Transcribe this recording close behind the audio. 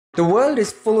The world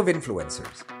is full of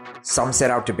influencers. Some set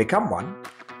out to become one,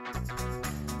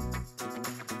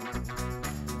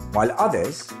 while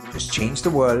others just changed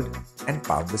the world and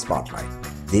found the spotlight.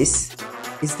 This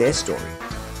is their story.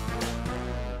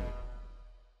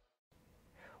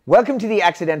 Welcome to The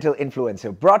Accidental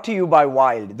Influencer, brought to you by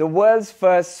WYLD, the world's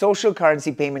first social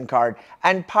currency payment card,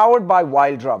 and powered by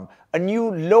Wild Drum, a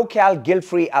new low-cal,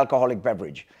 guilt-free alcoholic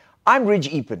beverage. I'm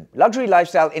Regis, luxury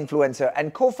lifestyle influencer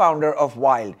and co-founder of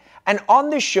WYLD. And on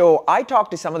this show, I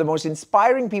talk to some of the most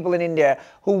inspiring people in India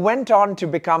who went on to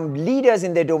become leaders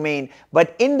in their domain,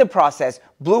 but in the process,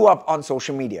 blew up on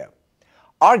social media.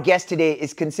 Our guest today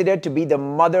is considered to be the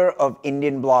mother of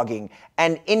Indian blogging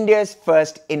and India's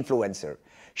first influencer.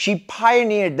 She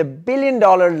pioneered the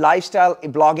billion-dollar lifestyle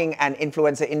blogging and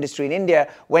influencer industry in India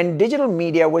when digital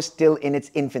media was still in its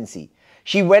infancy.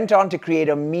 She went on to create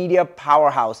a media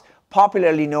powerhouse,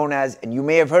 popularly known as, and you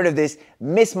may have heard of this,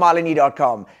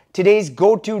 MissMalini.com, today's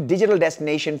go-to digital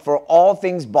destination for all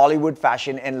things Bollywood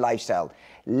fashion and lifestyle.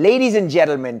 Ladies and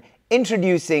gentlemen,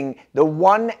 introducing the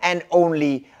one and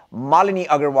only Malini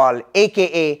Agarwal,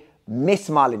 aka Miss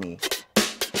Malini.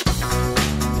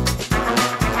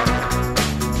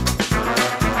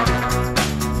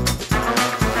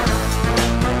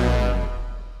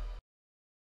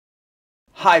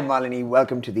 Hi Malini,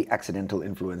 welcome to The Accidental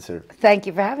Influencer. Thank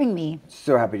you for having me.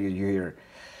 So happy you're here.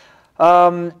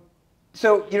 Diving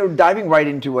right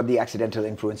into what The Accidental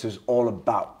Influencer is all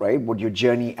about, right? What your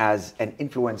journey as an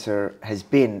influencer has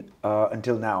been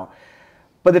until now.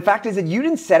 But the fact is that you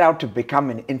didn't set out to become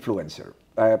an influencer,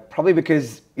 probably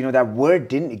because that word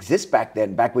didn't exist back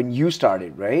then, back when you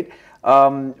started, right?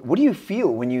 What do you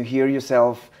feel when you hear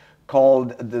yourself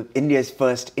called the India's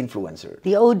first influencer?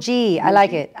 The OG, I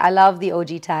like it. I love the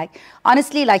OG tag.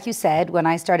 Honestly, like you said, when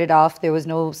I started off, there was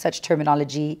no such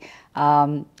terminology.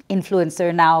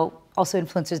 Influencer, now also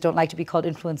influencers don't like to be called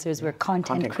influencers, we're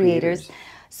content creators.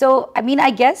 So, I mean, I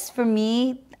guess for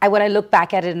me, when I look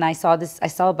back at it and I saw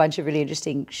a bunch of really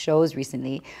interesting shows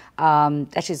recently.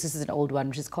 Actually, this is an old one,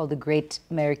 which is called The Great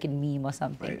American Meme or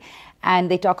something. Right. And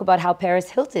they talk about how Paris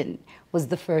Hilton was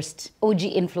the first OG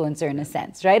influencer in a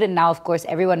sense, right? And now, of course,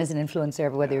 everyone is an influencer,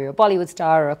 whether you're a Bollywood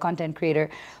star or a content creator.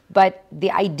 But the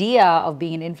idea of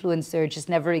being an influencer just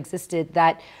never existed,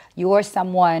 that you're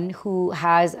someone who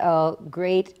has a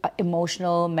great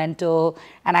emotional, mental,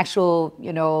 and actual,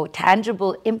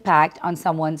 tangible impact on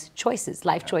someone's choices,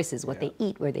 life choices, what they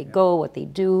eat, where they go, what they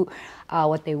do,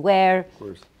 what they wear. Of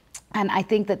course. And I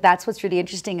think that that's what's really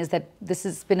interesting, is that this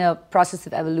has been a process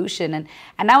of evolution. And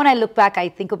now when I look back, I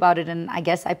think about it, and I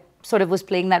guess I sort of was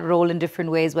playing that role in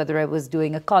different ways, whether I was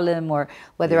doing a column or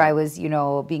whether I was,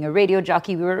 being a radio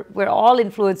jockey. We're all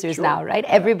influencers now, right?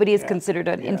 Yeah. Everybody is considered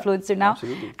an influencer now,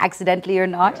 accidentally or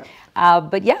not.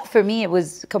 But yeah, for me, it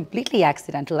was completely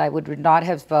accidental. I would not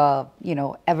have,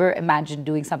 ever imagined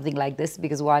doing something like this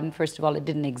because first of all, it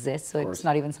didn't exist. So it's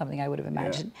not even something I would have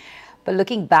imagined. Yeah. But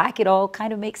looking back, it all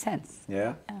kind of makes sense.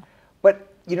 Yeah.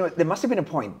 But, there must have been a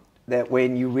point that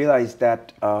when you realized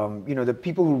that, the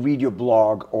people who read your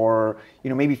blog or,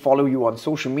 maybe follow you on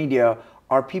social media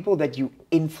are people that you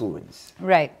influence.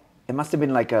 Right. It must have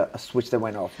been like a switch that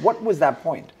went off. What was that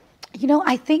point?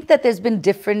 I think that there's been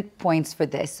different points for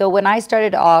this. So when I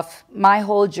started off, my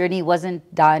whole journey wasn't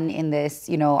done in this,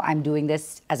 I'm doing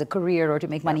this as a career or to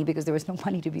make money, because there was no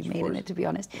money to be made in it, to be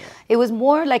honest. Yeah. It was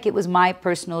more like it was my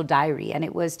personal diary, and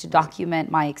it was to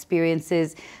document my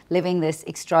experiences living this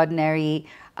extraordinary,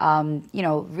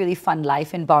 really fun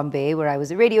life in Bombay, where I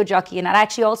was a radio jockey. And it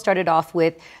actually all started off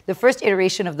with the first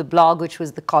iteration of the blog, which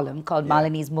was the column called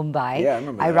Malini's Mumbai. Yeah, I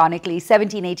remember ironically,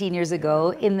 17, 18 years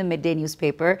ago in the midday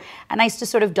newspaper. And I used to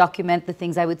sort of document the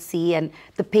things I would see, and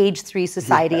the Page 3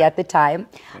 society at the time.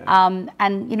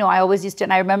 I always used to,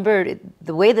 and I remember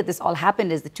the way that this all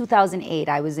happened is the 2008,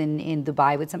 I was in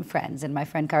Dubai with some friends, and my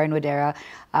friend Karan Wadera,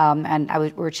 and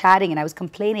we were chatting, and I was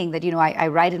complaining that, I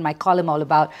write in my column all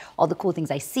about all the cool things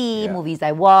I see, movies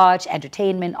I watch,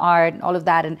 entertainment, art, and all of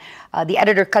that. And the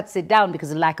editor cuts it down because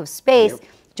of lack of space,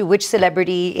 to which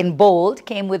celebrity in bold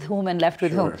came with whom and left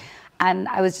with whom. And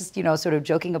I was just, sort of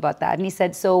joking about that. And he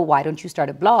said, so why don't you start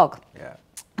a blog? Yeah.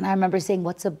 And I remember saying,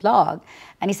 what's a blog?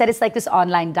 And he said, it's like this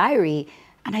online diary.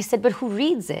 And I said, but who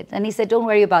reads it? And he said, don't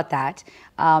worry about that.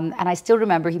 And I still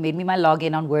remember he made me my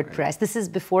login on WordPress. This is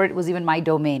before it was even my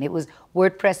domain. It was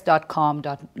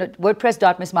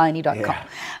WordPress.missmalini.com.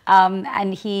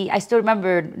 And I still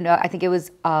remember, I think it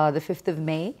was the 5th of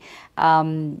May,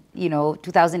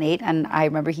 2008. And I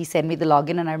remember he sent me the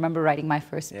login, and I remember writing my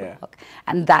first book.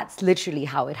 And that's literally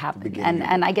how it happened.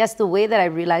 And I guess the way that I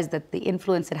realized that the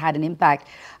influence had an impact,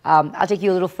 I'll take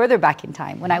you a little further back in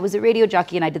time. When I was a radio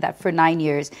jockey, and I did that for 9 years,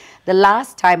 years. The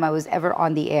last time I was ever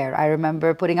on the air, I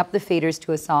remember putting up the faders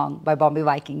to a song by Bombay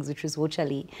Vikings, which was Wo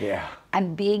Chali,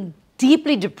 and being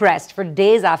deeply depressed for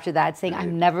days after that, saying,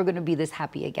 I'm never going to be this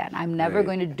happy again. I'm never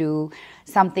going to do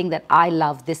something that I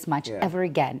love this much ever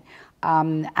again.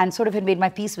 And sort of had made my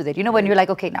peace with it. You know, when you're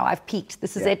like, okay, now I've peaked.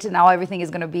 This is it. And now everything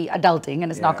is going to be adulting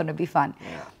and it's not going to be fun.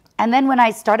 And then when I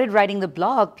started writing the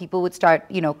blog, people would start,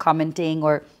 you know, commenting.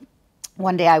 Or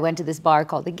one day I went to this bar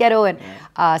called The Ghetto, and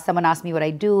someone asked me what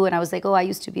I do. And I was like, oh, I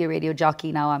used to be a radio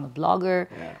jockey. Now I'm a blogger.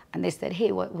 And they said,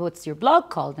 hey, what's your blog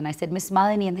called? And I said, Miss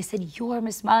Malini. And they said, you're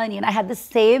Miss Malini. And I had the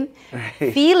same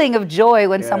feeling of joy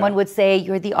when someone would say,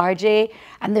 you're the RJ.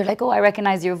 And they're like, oh, I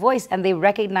recognize your voice. And they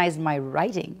recognized my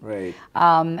writing.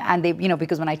 And they, you know,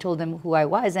 because when I told them who I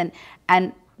was, and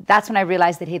that's when I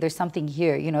realized that, hey, there's something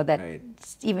here, you know, that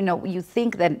even though you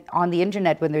think that on the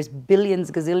internet, when there's billions,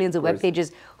 gazillions of web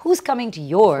pages, who's coming to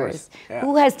yours?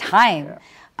 Who has time?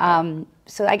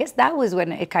 So I guess that was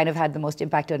when it kind of had the most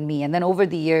impact on me. And then over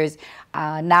the years,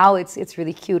 now it's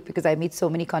really cute because I meet so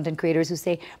many content creators who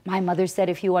say, my mother said,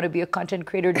 if you want to be a content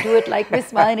creator, do it like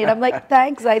Miss Malini. And I'm like,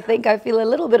 thanks. I think I feel a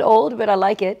little bit old, but I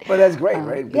like it. But that's great,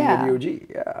 right? Being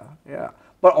the OG.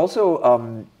 But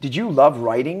also, did you love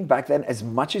writing back then as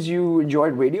much as you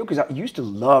enjoyed radio? Because I used to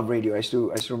love radio. I used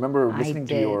to remember listening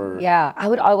to your... Yeah, I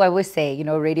would always say, you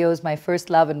know, radio is my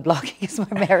first love and blogging is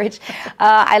my marriage.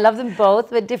 I love them both,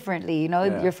 but differently. You know,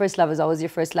 your first love is always your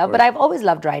first love. But I've always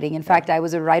loved writing. In fact, I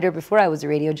was a writer before I was a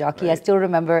radio jockey. I still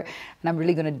remember, and I'm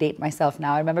really going to date myself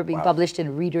now, I remember being published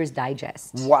in Reader's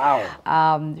Digest. Wow.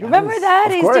 Remember that?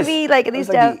 It used to be like at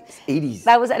least... Like the 80s.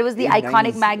 It was the 80s,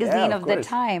 iconic 90s. magazine of the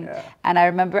time. And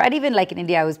I remember, and even like in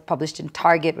India, I was published in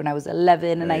Target when I was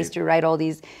 11, and I used to write all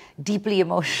these deeply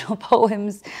emotional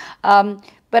poems.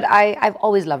 But I've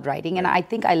always loved writing, and I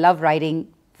think I love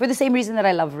writing for the same reason that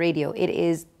I love radio. It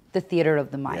is the theater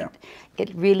of the mind.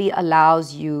 It really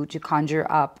allows you to conjure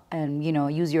up and, you know,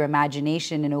 use your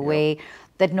imagination in a way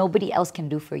that nobody else can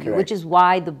do for you, which is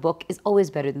why the book is always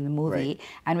better than the movie,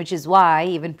 and which is why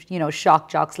even, you know,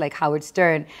 shock jocks like Howard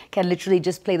Stern can literally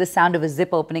just play the sound of a zip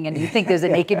opening and you think there's a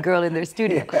naked girl in their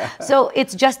studio. So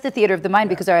it's just the theater of the mind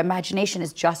because our imagination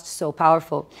is just so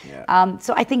powerful.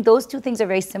 So I think those two things are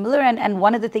very similar, and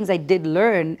one of the things I did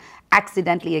learn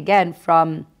accidentally again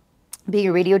from being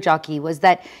a radio jockey was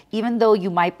that even though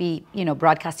you might be, you know,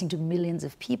 broadcasting to millions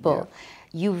of people,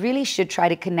 you really should try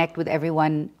to connect with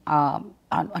everyone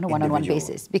on a one-on-one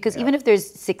basis. Because even if there's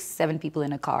 6, 7 people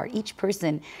in a car, each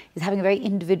person is having a very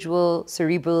individual,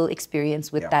 cerebral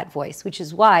experience with that voice, which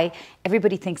is why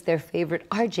everybody thinks their favorite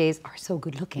RJs are so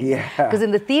good looking. Because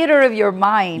in the theater of your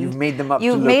mind, you've made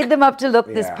them up to look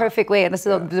this perfect way. And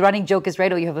so the running joke is,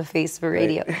 right, oh, you have a face for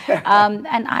radio.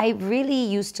 And I really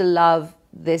used to love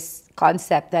this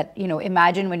concept that, you know,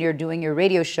 imagine when you're doing your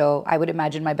radio show, I would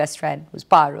imagine my best friend, who's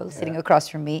Parul, sitting across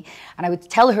from me, and I would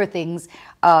tell her things,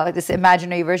 this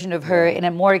imaginary version of her in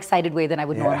a more excited way than I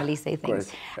would normally say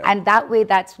things. And that way,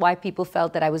 that's why people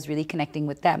felt that I was really connecting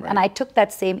with them. And I took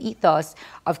that same ethos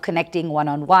of connecting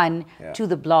one-on-one to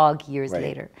the blog years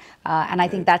later. And I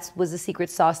think that was the secret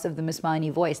sauce of the Miss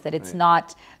Malini voice, that it's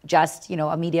not just, you know,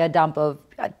 a media dump of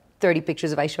 30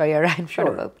 pictures of Aishwarya Rai in front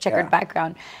of a checkered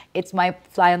background. It's my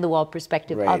fly-on-the-wall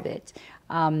perspective of it.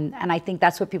 And I think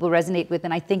that's what people resonate with.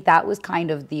 And I think that was kind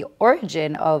of the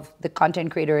origin of the content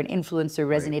creator and influencer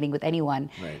resonating with anyone.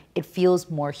 It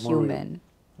feels more human.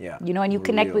 You know, and you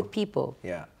connect with people.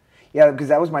 Yeah, because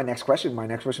that was my next question. My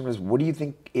next question was, what do you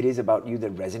think it is about you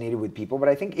that resonated with people? But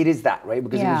I think it is that, right?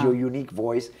 Because it was your unique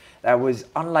voice that was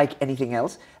unlike anything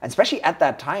else. And especially at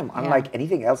that time, unlike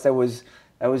anything else that was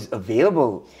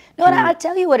available. No, and I'll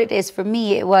tell you what it is. For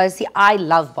me, it was, see, I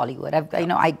love Bollywood. You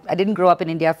know, I didn't grow up in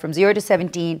India. From 0 to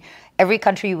 17, every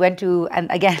country we went to,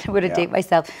 and again, I'm going to date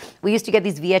myself, we used to get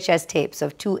these VHS tapes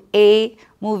of 2A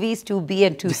movies, 2B,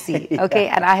 and 2C, okay?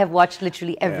 And I have watched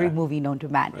literally every movie known to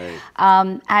man.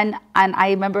 And I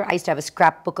remember I used to have a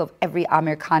scrapbook of every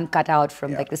Amir Khan cutout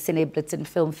from like the Cine Blitz and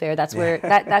Film Fair. That's where,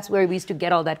 that's where we used to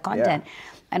get all that content.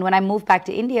 And when I moved back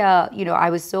to India, you know, I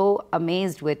was so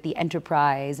amazed with the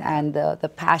enterprise and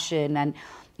the passion, and,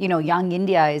 you know, young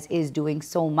India is doing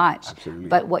so much.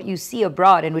 But what you see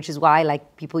abroad, and which is why,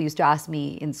 like, people used to ask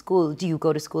me in school, do you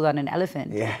go to school on an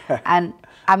elephant? And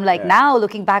I'm like, now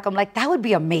looking back, I'm like, that would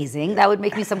be amazing. That would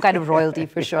make me some kind of royalty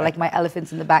for sure, like my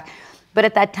elephants in the back. But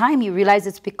at that time, you realize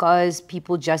it's because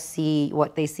people just see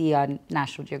what they see on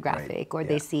National Geographic, or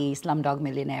they see Slumdog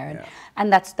Millionaire.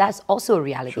 And that's also a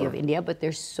reality of India, but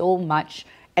there's so much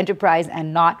enterprise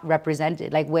and not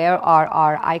represented. Like, where are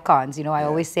our icons? You know, I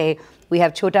always say we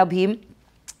have Chota Bheem,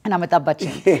 and Amitabh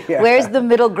Bachchan. Yeah. Where's the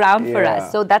middle ground for Yeah.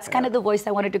 us? So that's kind of the voice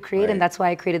I wanted to create, and that's why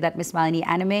I created that Miss Malini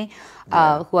anime,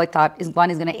 who I thought is one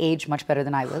is going to age much better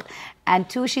than I will, and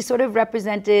two, she sort of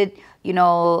represented, you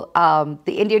know,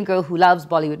 the Indian girl who loves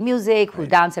Bollywood music, who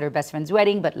danced at her best friend's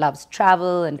wedding, but loves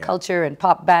travel and culture and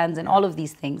pop bands and all of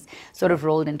these things sort of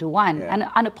rolled into one, and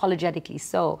unapologetically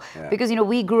so, because you know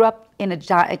we grew up in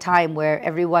a time where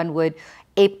everyone would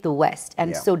ape the West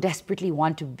and so desperately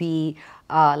want to be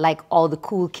like all the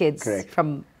cool kids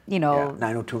from, you know,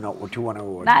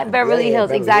 90210 Beverly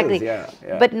Hills, exactly. Hills,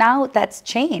 But now that's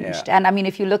changed. And I mean,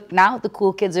 if you look now, the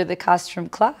cool kids are the cast from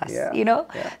Class, you know?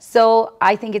 So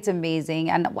I think it's amazing.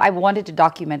 And I wanted to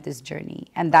document this journey.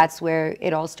 And that's where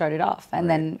it all started off. And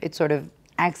then it sort of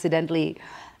accidentally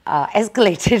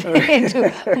escalated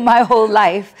into my whole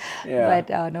life, but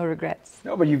no regrets.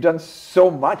 No, but you've done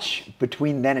so much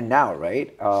between then and now,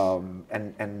 right?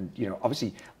 And you know,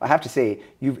 obviously, I have to say,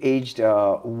 you've aged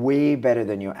way better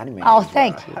than your anime. Oh,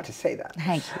 thank you. I have to say that.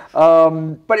 Thank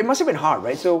you. But it must have been hard,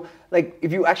 right? So, like,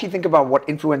 if you actually think about what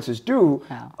influencers do,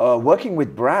 working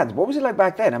with brands, what was it like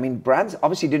back then? I mean, brands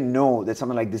obviously didn't know that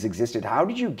something like this existed. How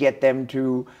did you get them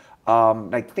to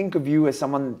like think of you as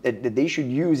someone that they should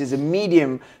use as a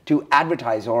medium to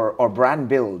advertise or brand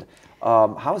build?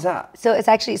 How's that? So it's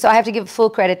actually, so I have to give full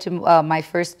credit to my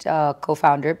first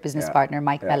co-founder, business partner,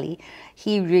 Mike Belly.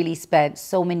 He really spent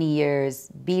so many years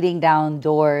beating down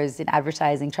doors in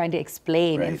advertising, trying to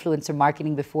explain influencer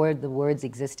marketing before the words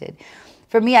existed.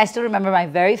 For me, I still remember my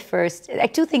very first,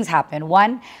 like two things happened.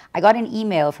 One, I got an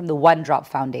email from the One Drop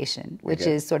Foundation, which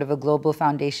is sort of a global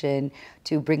foundation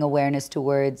to bring awareness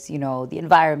towards, you know, the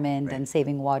environment and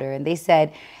saving water. And they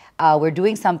said, we're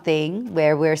doing something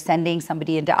where we're sending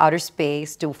somebody into outer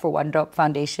space for One Drop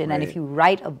Foundation. And if you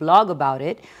write a blog about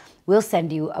it, we'll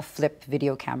send you a flip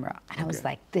video camera. And I was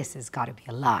like, this has got to be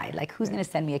a lie. Like, who's going to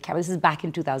send me a camera? This is back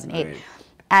in 2008.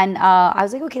 And I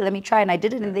was like, okay, let me try. And I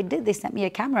did it, and they did. They sent me a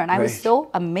camera, and I was so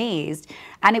amazed.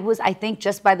 And it was, I think,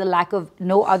 just by the lack of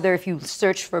no other, if you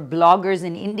search for bloggers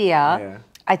in India,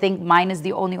 I think mine is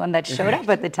the only one that showed up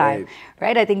at the time,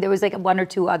 right? I think there was like one or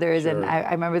two others, and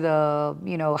I remember the,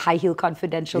 you know, High Heel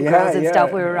Confidential girls and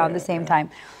stuff were around the same time,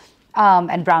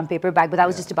 and Brown Paper Bag, but that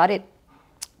was just about it.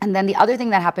 And then the other thing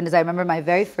that happened is I remember my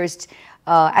very first,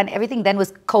 and everything then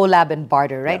was collab and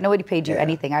barter, right? Nobody paid you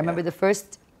anything. I remember the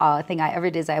first thing I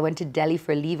ever did is I went to Delhi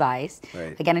for Levi's,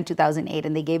 again in 2008,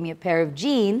 and they gave me a pair of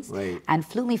jeans and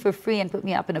flew me for free and put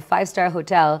me up in a 5-star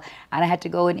hotel, and I had to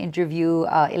go and interview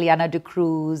Ileana de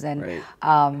Cruz and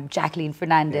Jacqueline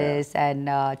Fernandez and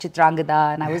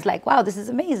Chitrangada, and I was like, wow, this is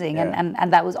amazing,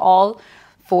 and that was all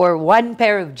for one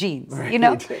pair of jeans, you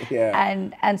know?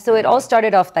 And so it all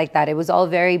started off like that. It was all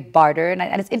very barter.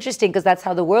 And it's interesting because that's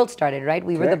how the world started, right?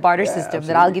 We were the barter system,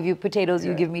 that I'll give you potatoes,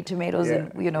 you give me tomatoes,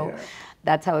 and, you know,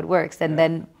 that's how it works. And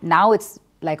then now it's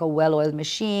like a well-oiled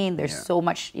machine. There's so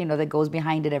much, you know, that goes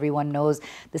behind it. Everyone knows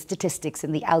the statistics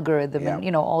and the algorithm and, you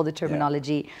know, all the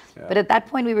terminology. But at that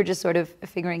point, we were just sort of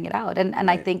figuring it out. And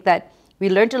I think that we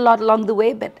learned a lot along the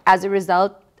way, but as a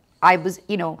result, I was,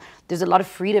 you know, there's a lot of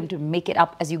freedom to make it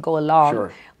up as you go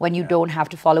along when you don't have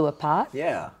to follow a path.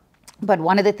 But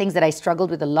one of the things that I struggled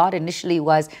with a lot initially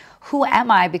was, who am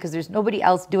I? Because there's nobody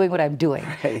else doing what I'm doing.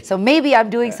 So maybe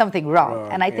I'm doing something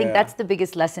wrong. And I think that's the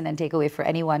biggest lesson and takeaway for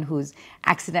anyone who's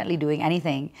accidentally doing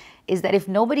anything, is that if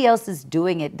nobody else is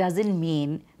doing it, doesn't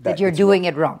mean that you're doing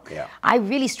it wrong. I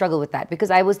really struggle with that,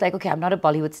 because I was like, okay, I'm not a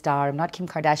Bollywood star, I'm not Kim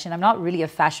Kardashian, I'm not really a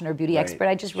fashion or beauty expert.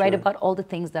 I just write about all the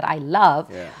things that I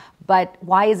love. But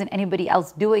why isn't anybody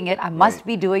else doing it? I must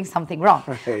be doing something wrong.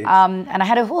 And I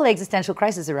had a whole existential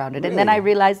crisis around it. And then I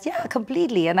realized,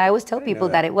 completely. And I always tell people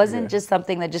that it wasn't just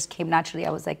something that just came naturally. I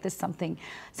was like, this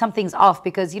something's off,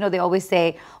 because, you know, they always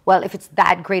say, well, if it's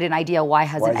that great an idea, why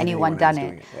hasn't anyone done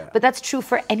it? But that's true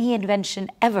for any invention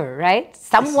ever, right?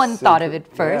 Someone thought of it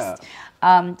first.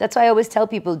 That's why I always tell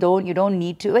people, you don't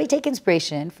need to, take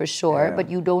inspiration for sure, but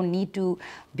you don't need to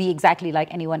be exactly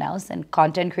like anyone else. And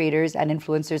content creators and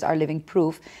influencers are living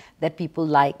proof that people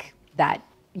like that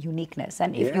uniqueness.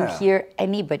 And if you hear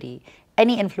anybody,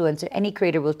 any influencer, any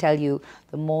creator will tell you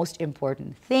the most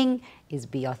important thing is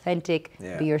be authentic,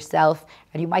 be yourself.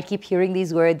 And you might keep hearing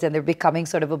these words and they're becoming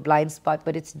sort of a blind spot,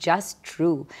 but it's just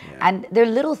true. And they're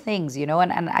little things, you know,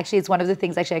 and actually it's one of the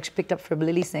things actually I picked up from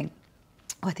Lily Singh,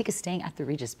 who I think is staying at the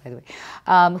Regis, by the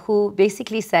way, who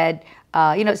basically said,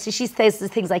 you know, so she says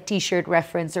things like t-shirt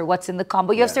reference or what's in the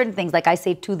combo. You have certain things, like I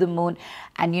say to the moon,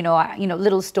 and you know,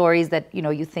 little stories that, you know,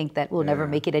 you think that will never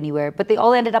make it anywhere, but they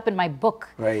all ended up in my book.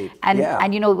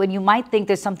 And you know, when you might think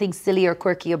there's something silly or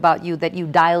quirky about you that you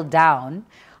dial down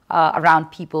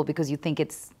around people because you think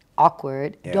it's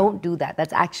awkward, don't do that.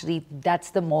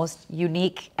 That's the most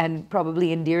unique and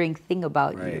probably endearing thing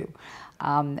about you.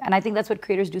 And I think that's what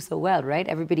creators do so well, right?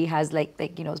 Everybody has like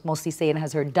you know, mostly Sayan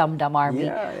has her dumb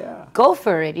army. Go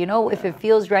for it, you know, if it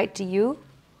feels right to you,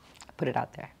 put it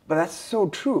out there. But that's so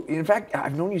true. In fact,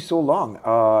 I've known you so long,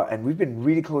 and we've been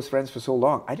really close friends for so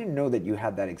long. I didn't know that you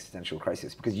had that existential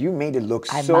crisis because you made it look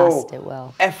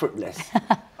so effortless.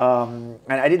 And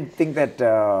I didn't think that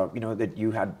you know, that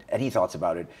you had any thoughts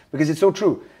about it, because it's so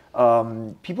true.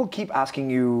 People keep asking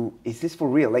you, "Is this for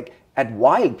real?" Like at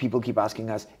Wild, people keep asking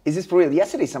us, "Is this for real?"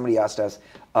 Yesterday, somebody asked us.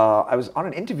 I was on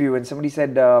an interview, and somebody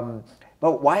said,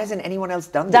 "But why hasn't anyone else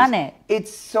done this?"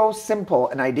 It's so simple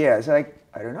an idea. It's like,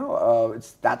 I don't know,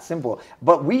 it's that simple.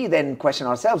 But we then question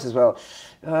ourselves as well.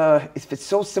 If it's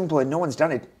so simple and no one's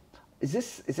done it, is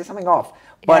there something off?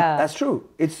 But that's true.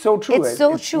 It's so true. It's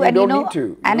so true. And you don't need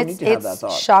to. And it's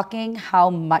shocking how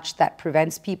much that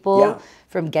prevents people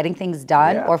from getting things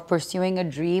done or pursuing a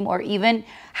dream or even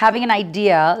having an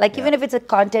idea. Like even if it's a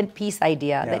content piece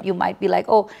idea that you might be like,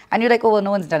 oh, and you're like, oh, well,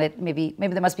 no one's done it. Maybe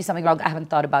there must be something wrong. I haven't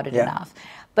thought about it enough.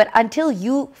 But until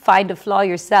you find a flaw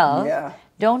yourself,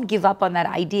 don't give up on that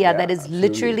idea that is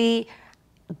literally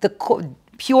the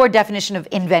pure definition of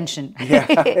invention.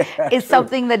 Is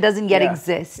something that doesn't yet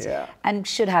exist and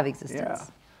should have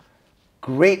existence.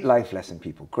 Great life lesson,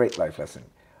 people. Great life lesson.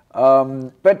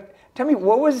 But tell me,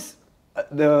 what was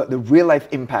the real life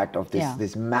impact of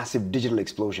this massive digital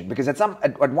explosion? Because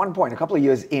at one point, a couple of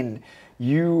years in,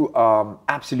 you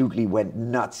absolutely went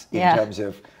nuts in terms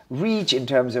of reach, in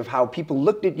terms of how people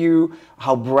looked at you,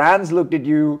 how brands looked at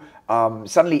you.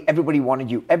 Suddenly, everybody wanted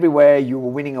you everywhere. You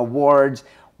were winning awards.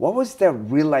 What was the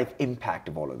real life impact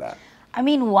of all of that? I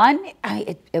mean,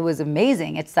 it was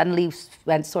amazing. It suddenly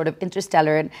went sort of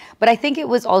interstellar. But I think it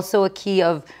was also a key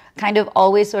of kind of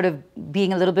always sort of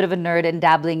being a little bit of a nerd and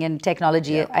dabbling in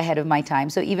technology ahead of my time.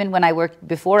 So even when I worked,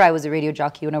 before I was a radio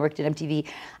jockey, when I worked at MTV,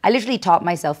 I literally taught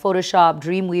myself Photoshop,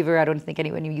 Dreamweaver. I don't think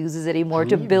anyone uses it anymore,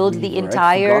 to build the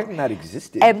entire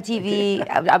MTV,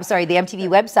 I'm sorry, the MTV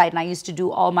website. And I used to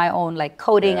do all my own like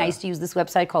coding. I used to use this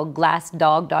website called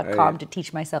glassdog.com to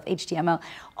teach myself HTML,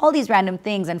 all these random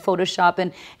things, and Photoshop.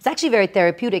 And it's actually very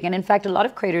therapeutic. And in fact, a lot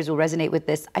of creators will resonate with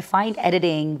this. I find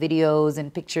editing videos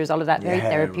and pictures, all of that, very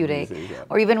therapeutic.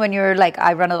 Or even when you're like,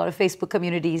 I run a lot of Facebook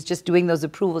communities, just doing those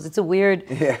approvals. It's a weird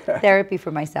therapy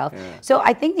for myself. So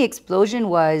I think the explosion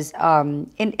was,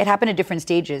 it happened at different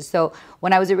stages. So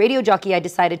when I was a radio jockey, I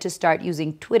decided to start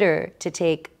using Twitter to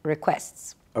take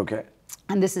requests.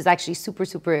 And this is actually super,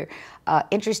 super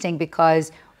interesting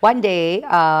because one day,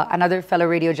 another fellow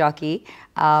radio jockey,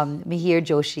 Mihir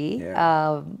Joshi,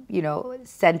 you know,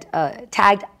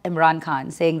 tagged Imran Khan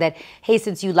saying that, hey,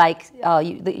 since you like,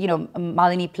 you know,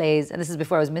 Malini plays, and this is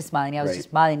before I was Miss Malini, I was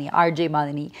just Malini, RJ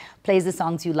Malini, plays the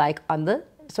songs you like on the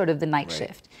sort of the night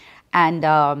shift. And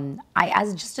I,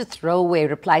 as just a throwaway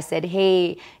reply, said,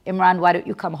 hey, Imran, why don't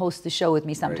you come host the show with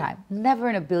me sometime? Never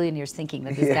in a billion years thinking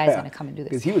that this guy's going to come and do this.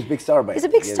 Because he was a big star by He's a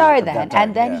big star then.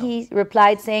 And then he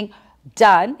replied saying,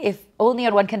 done, if only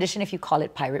on one condition, if you call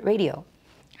it pirate radio.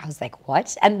 I was like,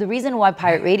 what? And the reason why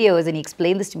pirate radio is, and he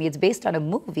explained this to me, it's based on a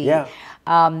movie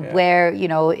where, you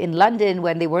know, in London,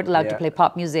 when they weren't allowed to play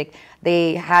pop music,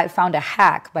 they had found a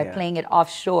hack by playing it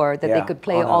offshore that they could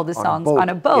play all the songs on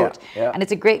a boat. And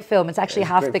it's a great film. It's actually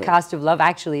half the cast of Love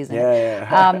Actually, isn't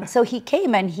it? So he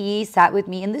came and he sat with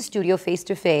me in the studio face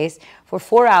to face for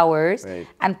 4 hours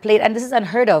and played. And this is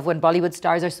unheard of when Bollywood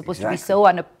stars are supposed to be so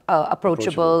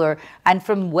approachable. And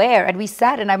from where? And we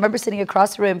sat, and I remember sitting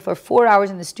across from him for 4 hours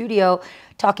in the studio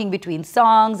talking between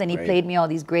songs, and he played me all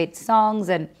these great songs,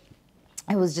 and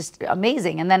it was just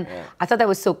amazing. And then I thought that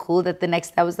was so cool that the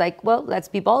next, I was like, well, let's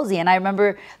be ballsy. And I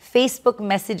remember Facebook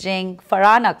messaging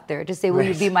Farhan Akhtar to say, will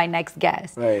you be my next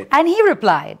guest? And he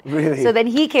replied. So then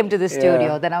he came to the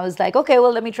studio. Then I was like, okay,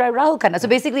 well, let me try Rahul Khanna. So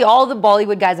basically all the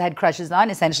Bollywood guys I had crushes on,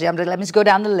 essentially, I'm like, let me just go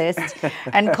down the list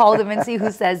and call them and see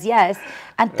who says yes.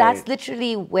 And that's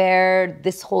literally where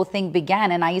this whole thing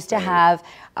began. And I used to have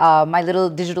my little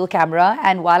digital camera,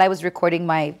 and while I was recording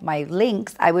my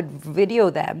links, I would video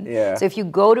them. So if you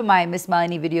go to my Miss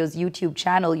Malini Videos YouTube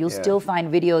channel, you'll still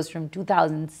find videos from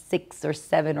 2006 or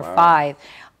 7 or 5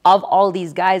 of all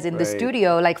these guys in the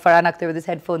studio, like Farhan Akhtar with his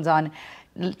headphones on,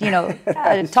 you know,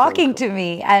 talking to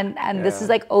me, and this is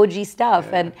like OG stuff.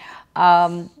 And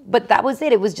but that was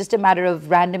it. It was just a matter of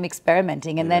random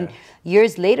experimenting. And then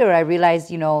years later, I realized,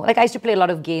 you know, like I used to play a lot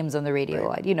of games on the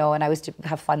radio, you know, and I used to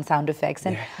have fun sound effects.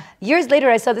 And years later,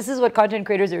 I saw this is what content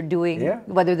creators are doing,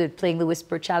 whether they're playing the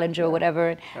Whisper Challenge or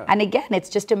whatever. And again, it's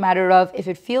just a matter of if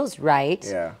it feels right,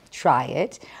 try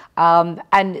it.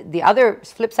 And the other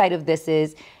flip side of this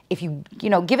is, if you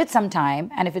give it some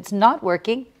time, and if it's not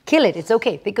working, kill it. It's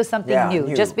okay. Think of something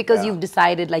new. Just because you've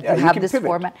decided like you have this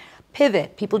format.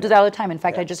 Pivot. People do that all the time. In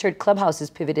fact, I just heard Clubhouse has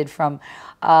pivoted from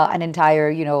an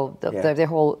entire, their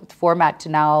whole format to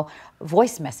now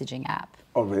voice messaging app.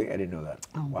 Oh, really? I didn't know that.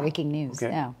 Oh, wow. Breaking news.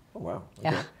 Okay. Yeah. Oh, wow.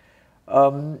 Okay. Yeah.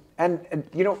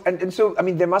 And so, I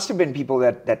mean, there must have been people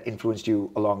that influenced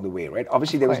you along the way, right?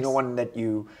 Obviously, there was no one that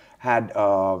you had,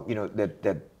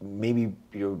 that maybe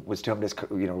was termed as,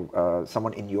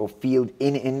 someone in your field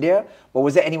in India. Or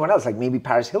was there anyone else, like maybe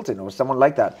Paris Hilton or someone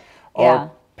like that?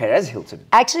 Or Perez Hilton.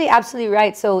 Actually, absolutely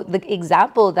right. So the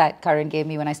example that Karan gave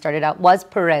me when I started out was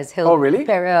Perez Hilton. Oh, really?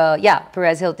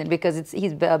 Perez Hilton, because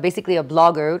he's basically a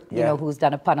blogger, who's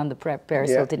done a pun on the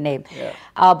Perez Hilton name. Yeah.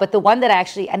 But the one that I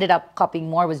actually ended up copying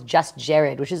more was Just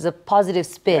Jared, which is a positive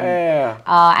spin.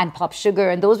 And Pop Sugar,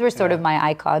 and those were sort of my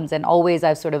icons. And always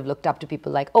I've sort of looked up to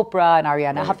people like Oprah and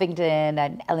Ariana Huffington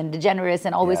and Ellen DeGeneres,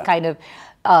 and always kind of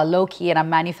low-key, and I'm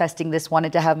manifesting this,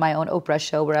 wanted to have my own Oprah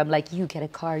show where I'm like, you get a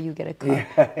car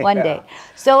one day.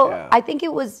 So I think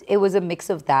it was a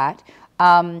mix of that.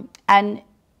 And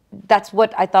that's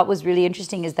what I thought was really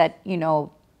interesting, is that,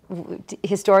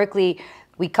 historically,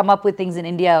 we come up with things in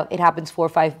India, it happens 4 or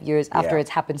 5 years after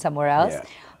it's happened somewhere else.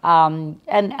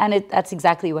 That's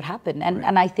exactly what happened.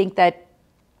 And I think that,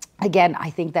 again,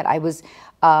 I was,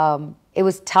 it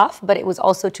was tough, but it was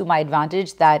also to my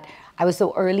advantage that I was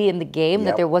so early in the game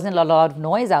that there wasn't a lot of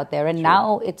noise out there. And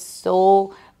now it's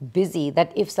so busy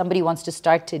that if somebody wants to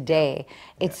start today,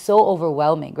 it's so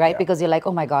overwhelming, right? Because you're like,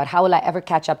 oh my God, how will I ever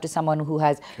catch up to someone who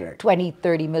has 20,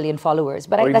 30 million followers?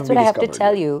 But that's what I have to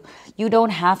tell you. You don't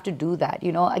have to do that.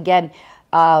 Again,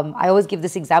 I always give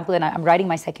this example, and I'm writing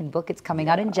my second book. It's coming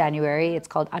out in January. It's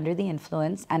called Under the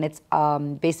Influence, and it's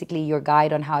basically your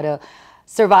guide on how to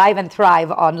survive and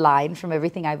thrive online from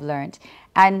everything I've learned.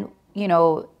 And,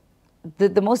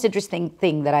 the most interesting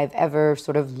thing that I've ever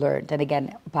sort of learned, and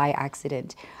again, by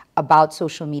accident, about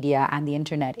social media and the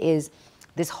internet is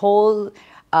this whole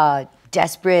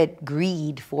desperate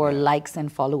greed for likes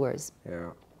and followers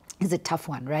is a tough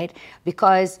one, right?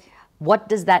 Because what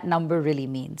does that number really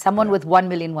mean? Someone with 1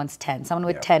 million wants 10, someone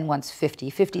with 10 wants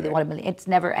 50, 50 they want 1 million. It's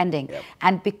never ending.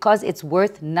 And because it's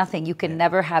worth nothing, you can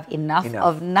never have enough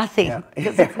of nothing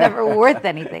because it's never worth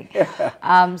anything.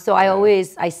 So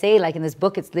I say, like in this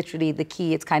book, it's literally the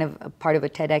key. It's kind of a part of a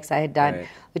TEDx I had done,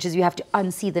 which is you have to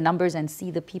unsee the numbers and see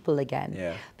the people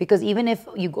again. Because even if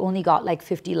you only got like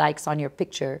 50 likes on your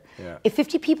picture, if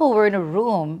 50 people were in a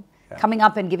room coming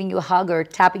up and giving you a hug or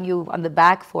tapping you on the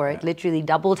back for it, literally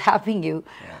double tapping you,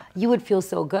 you would feel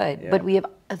so good. But we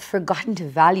have forgotten to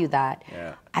value that.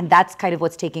 And that's kind of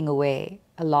what's taking away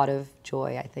a lot of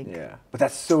joy, I think. But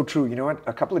that's so true. You know what?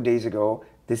 A couple of days ago,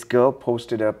 this girl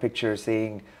posted a picture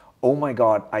saying, oh my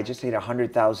God, I just hit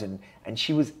 100,000. And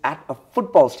she was at a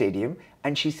football stadium,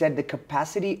 and she said the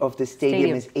capacity of the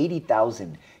stadium is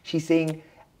 80,000. She's saying,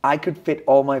 I could fit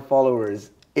all my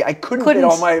followers. I couldn't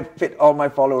fit all my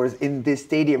followers in this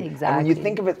stadium. And when you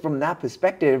think of it from that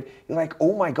perspective, you're like,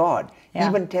 oh my God,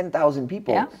 even 10,000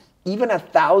 people, even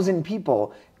 1,000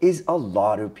 people is a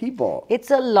lot of people.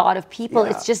 It's a lot of people.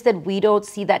 It's just that we don't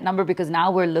see that number because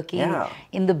now we're looking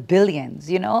in the billions,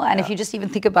 And if you just even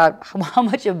think about how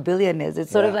much a billion is,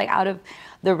 it's sort of like out of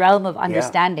the realm of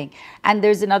understanding. And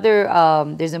there's another,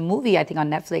 there's a movie, I think, on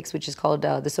Netflix, which is called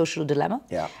The Social Dilemma,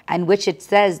 and which it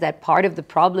says that part of the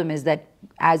problem is that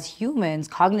as humans,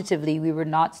 cognitively, we were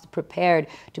not prepared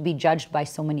to be judged by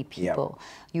so many people.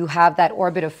 You have that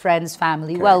orbit of friends,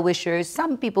 family, well-wishers,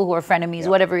 some people who are frenemies,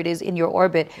 whatever it is in your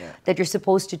orbit that you're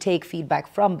supposed to take feedback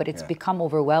from, but it's become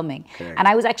overwhelming. And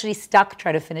I was actually stuck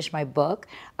trying to finish my book.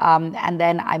 And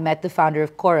then I met the founder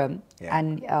of Quorum.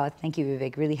 And thank you,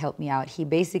 Vivek, really helped me out. He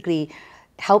basically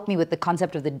helped me with the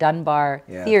concept of the Dunbar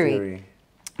theory,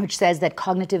 which says that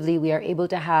cognitively we are able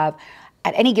to have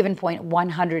at any given point,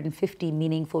 150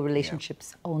 meaningful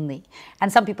relationships only.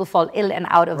 And some people fall ill and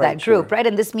out of that group, right?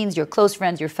 And this means your close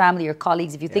friends, your family, your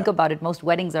colleagues. If you think about it, most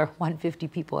weddings are 150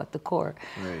 people at the core.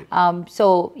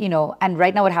 So, and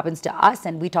right now what happens to us,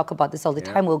 and we talk about this all the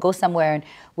time, we'll go somewhere and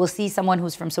we'll see someone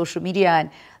who's from social media and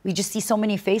we just see so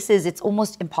many faces, it's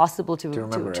almost impossible to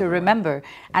remember.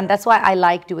 And that's why I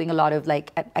like doing a lot of,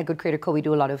 like, at Good Creator Co, we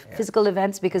do a lot of physical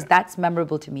events because that's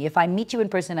memorable to me. If I meet you in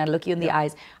person and look you in the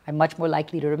eyes, I'm much more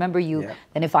likely to remember you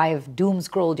than if I have doom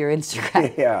scrolled your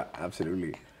Instagram.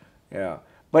 Absolutely.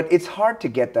 But it's hard to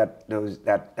get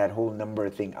that whole number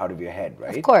thing out of your head,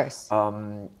 right? Of course.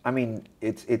 I mean,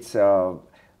 it's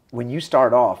when you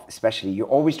start off, especially, you're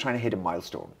always trying to hit a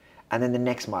milestone and then the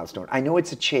next milestone. I know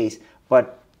it's a chase,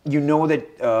 but you know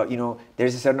that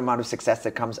there's a certain amount of success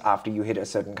that comes after you hit a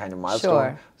certain kind of milestone.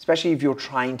 Sure. Especially if you're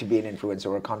trying to be an influencer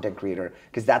or a content creator,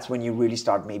 because that's when you really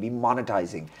start maybe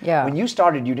monetizing. Yeah. When you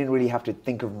started, you didn't really have to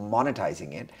think of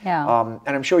monetizing it. Yeah.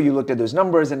 And I'm sure you looked at those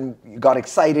numbers and you got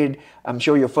excited. I'm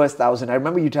sure your first 1,000. I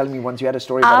remember you telling me once you had a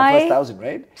story about the first 1,000,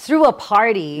 right? Threw a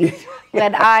party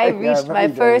when I reached my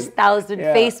first 1,000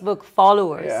 Facebook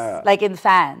followers, like in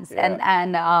fans,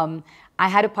 and I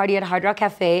had a party at Hard Rock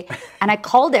Cafe, and I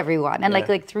called everyone, and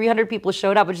like 300 people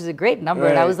showed up, which is a great number.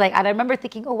 And I was like, and I remember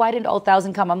thinking, oh, why didn't all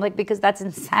 1,000 come? I'm like, because that's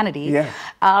insanity. Yeah.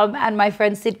 And my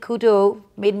friend Sid Kuto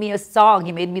made me a song.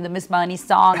 He made me the Miss Malini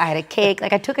song. I had a cake.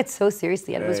 Like I took it so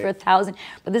seriously, and it was for 1,000.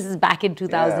 But this is back in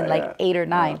 2008 or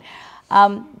 9.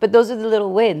 But those are the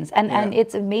little wins, and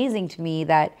it's amazing to me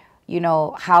that, you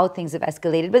know, how things have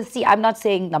escalated. But see, I'm not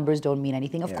saying numbers don't mean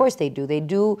anything. Of course they do. They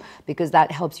do, because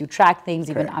that helps you track things.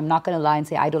 Even I'm not going to lie and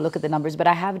say I don't look at the numbers, but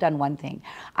I have done one thing.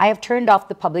 I have turned off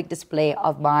the public display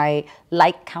of my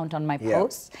like count on my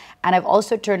posts, and I've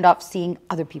also turned off seeing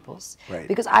other people's.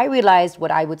 Because I realized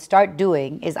what I would start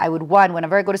doing is I would,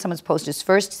 whenever I go to someone's post, is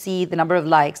first see the number of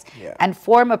likes and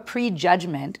form a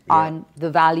prejudgment on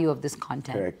the value of this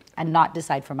content and not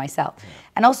decide for myself.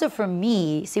 And also for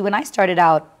me, see, when I started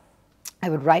out, I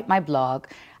would write my blog,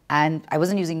 and I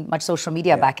wasn't using much social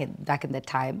media back in that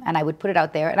time, and I would put it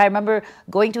out there. And I remember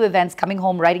going to events, coming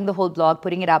home, writing the whole blog,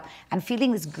 putting it up, and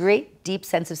feeling this great, deep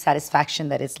sense of satisfaction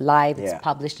that it's live, it's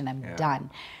published, and I'm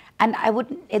done. And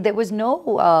there was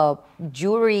no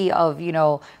jury of, you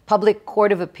know, public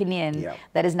court of opinion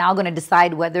that is now going to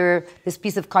decide whether this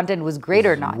piece of content was great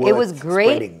or not. It was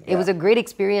great. It was a great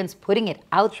experience putting it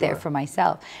out there for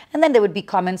myself. And then there would be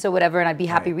comments or whatever, and I'd be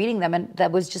happy reading them. And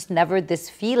that was just never this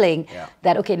feeling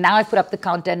that, okay, now I've put up the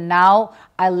content, now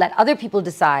I'll let other people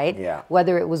decide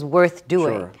whether it was worth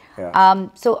doing.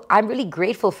 So I'm really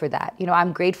grateful for that. You know,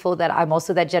 I'm grateful that I'm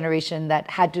also that generation that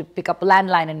had to pick up a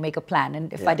landline and make a plan.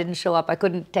 And if I didn't show up, I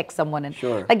couldn't text someone. And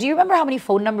like, do you remember how many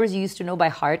phone numbers you used to know by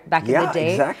heart back in the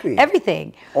day? Exactly.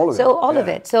 Everything. All of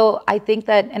it. So I think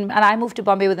that, and I moved to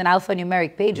Bombay with an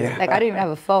alphanumeric pager. Like I didn't even have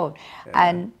a phone.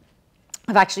 And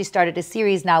I've actually started a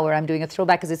series now where I'm doing a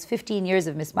throwback because it's 15 years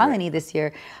of Miss Malini this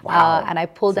year. Wow. And I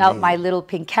pulled out my little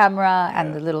pink camera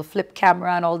and the little flip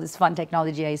camera and all this fun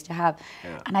technology I used to have.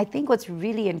 And I think what's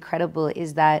really incredible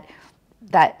is that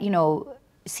you know,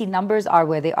 see, numbers are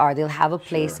where they are. They'll have a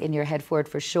place in your head for it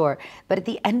for sure. But at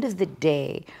the end of the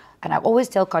day, and I always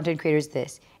tell content creators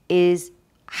this, is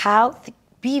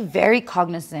be very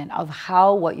cognizant of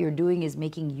how what you're doing is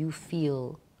making you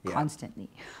feel constantly.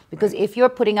 Because if you're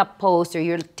putting up posts or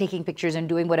you're taking pictures and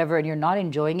doing whatever and you're not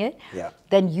enjoying it,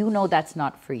 then you know that's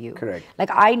not for you. Correct. Like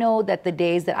I know that the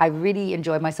days that I really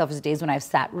enjoy myself is days when I've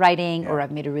sat writing or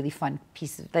I've made a really fun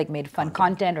piece of, like made fun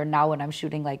content, or now when I'm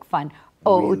shooting like fun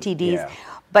OOTDs.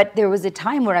 But there was a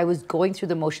time where I was going through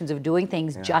the motions of doing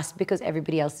things just because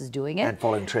everybody else is doing it. And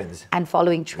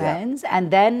following trends. And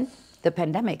then the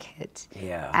pandemic hit.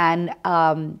 And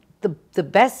the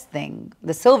best thing,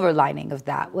 the silver lining of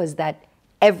that was that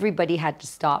everybody had to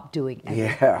stop doing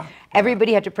everything.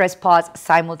 Everybody had to press pause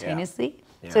simultaneously.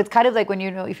 So it's kind of like when,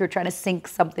 you know, if you're trying to sync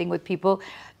something with people,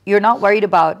 you're not worried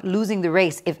about losing the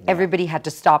race if everybody had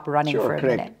to stop running for a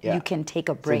minute. You can take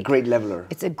a break. It's a great leveler.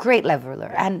 It's a great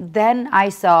leveler. And then I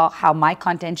saw how my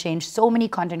content changed. So many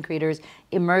content creators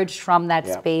emerged from that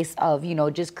space of, you know,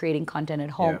 just creating content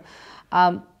at home.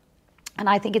 And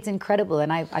I think it's incredible.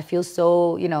 And I feel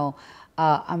so, you know,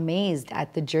 amazed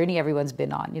at the journey everyone's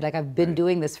been on. You're like, I've been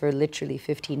doing this for literally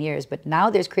 15 years, but now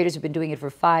there's creators who've been doing it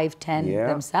for 5, 10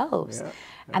 themselves.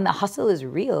 And the hustle is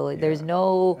real. There's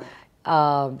no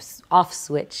off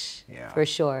switch for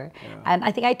sure. And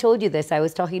I think I told you this. I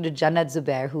was talking to Jannat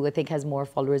Zubair, who I think has more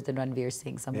followers than Ranveer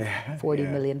Singh, some 40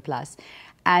 million plus.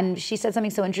 And she said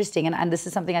something so interesting, and this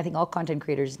is something I think all content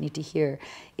creators need to hear,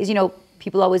 is, you know,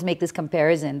 people always make this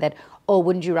comparison that, oh,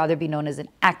 wouldn't you rather be known as an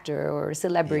actor or a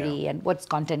celebrity, and what's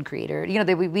content creator? You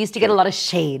know, we used to get a lot of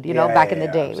shade, you know, back in the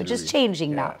day, which is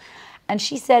changing now. And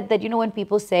she said that, you know, when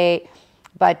people say,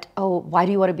 but, oh, why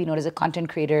do you want to be known as a content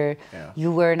creator?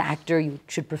 You were an actor, you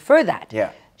should prefer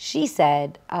that. She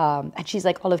said, and she's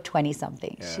like all of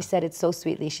 20-something. She said it so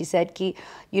sweetly. She said, ki,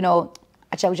 you know,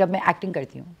 acha, jab main acting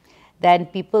karti hu, then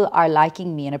people are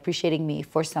liking me and appreciating me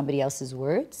for somebody else's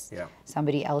words,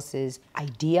 somebody else's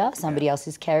idea, somebody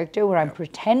else's character, where I'm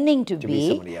pretending to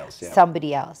be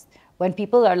somebody else. When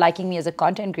people are liking me as a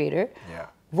content creator,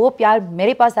 wo pyar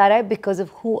mere paas aa raha hai because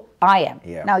of who I am.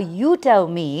 Now you tell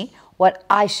me what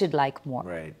I should like more.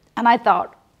 And I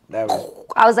thought,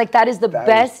 I was like, that is the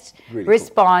best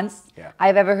response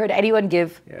I've ever heard anyone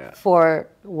give for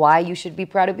why you should be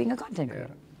proud of being a content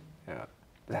creator.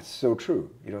 That's so true.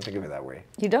 You don't think of it that way.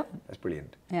 You don't. That's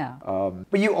brilliant. Yeah.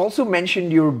 But you also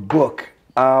mentioned your book.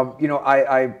 You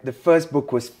know, the first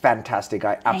book was fantastic.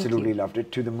 I absolutely loved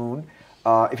it, To the Moon.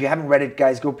 If you haven't read it,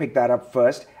 guys, go pick that up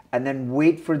first, and then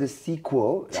wait for the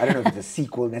sequel. I don't know if it's a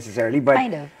sequel necessarily, but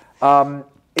kind of.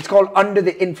 It's called Under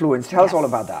the Influence. Tell us all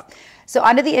about that. So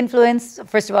Under the Influence,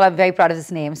 first of all, I'm very proud of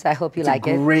this name, so I hope you like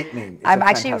it. It's a great name. I'm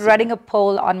actually running a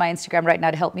poll on my Instagram right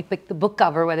now to help me pick the book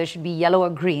cover, whether it should be yellow or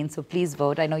green, so please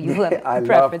vote. I know you have a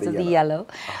preference of the yellow.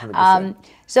 100%.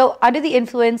 So Under the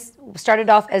Influence started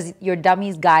off as your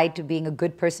dummy's guide to being a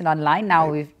good person online. Now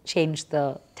we've changed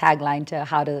the tagline to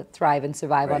how to thrive and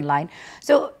survive online.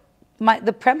 So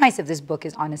the premise of this book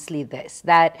is honestly this,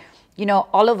 that you know,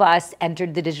 all of us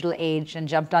entered the digital age and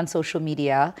jumped on social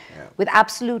media with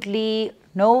absolutely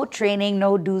no training,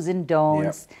 no do's and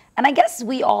don'ts. And I guess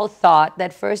we all thought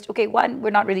that first, okay, one,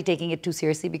 we're not really taking it too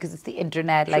seriously because it's the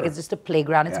internet, like it's just a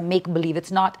playground, it's make-believe,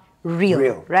 it's not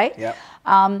real, right?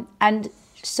 And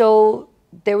so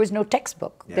there was no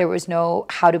textbook, there was no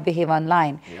how to behave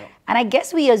online. And I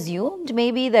guess we assumed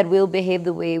maybe that we'll behave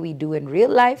the way we do in real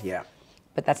life,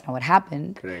 but that's not what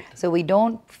happened. So we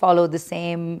don't follow the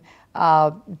same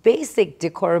basic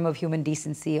decorum of human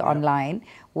decency online,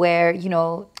 where, you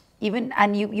know, even,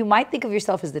 and you might think of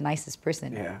yourself as the nicest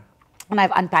person. And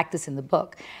I've unpacked this in the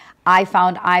book. I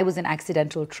found I was an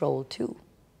accidental troll too.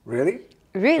 Really?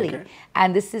 Really.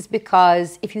 And this is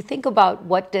because if you think about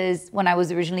when I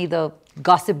was originally the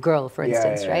gossip girl, for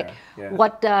instance, right?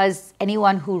 What does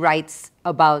anyone who writes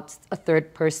about a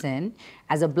third person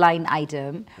as a blind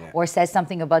item or says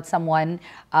something about someone,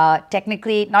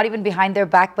 technically not even behind their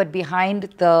back, but behind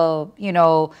the, you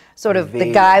know, sort of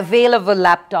the veil of a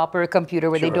laptop or a computer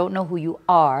where they don't know who you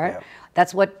are.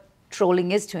 That's what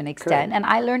trolling is to an extent. And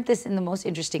I learned this in the most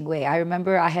interesting way. I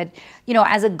remember I had, you know,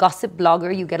 as a gossip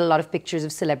blogger, you get a lot of pictures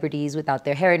of celebrities without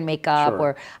their hair and makeup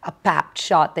or a papped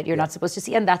shot that you're not supposed to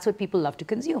see. And that's what people love to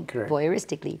consume,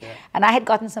 voyeuristically. And I had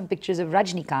gotten some pictures of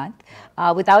Rajnikant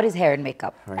without his hair and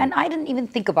makeup. And I didn't even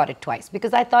think about it twice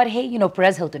because I thought, hey, you know,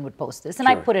 Perez Hilton would post this. And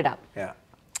I put it up. And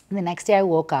the next day I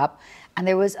woke up and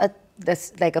there was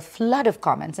like a flood of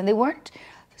comments, and they weren't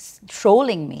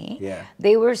trolling me.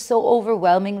 They were so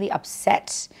overwhelmingly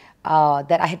upset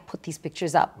that I had put these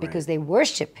pictures up because they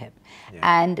worship him.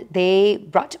 And they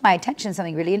brought to my attention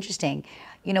something really interesting.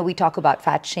 You know, we talk about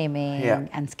fat shaming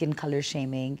and skin color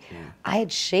shaming. I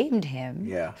had shamed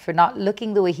him for not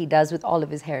looking the way he does with all of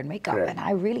his hair and makeup. And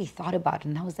I really thought about it,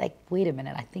 and I was like, wait a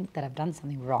minute, I think that I've done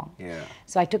something wrong.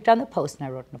 So I took down the post and I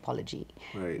wrote an apology.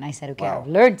 And I said, okay, I've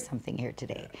learned something here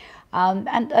today.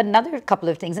 And another couple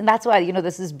of things, and that's why, you know,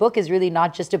 this book is really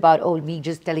not just about, oh, me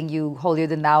just telling you holier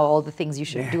than thou all the things you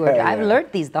should do. I've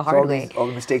learned these the hard way. All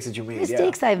the mistakes that you made.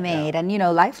 Mistakes I've made, and, you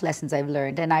know, life lessons I've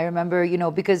learned. And I remember, you know,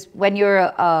 because when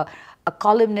you're a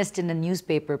columnist in a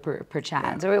newspaper,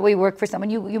 perchance, or we work for someone,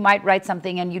 you might write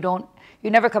something and you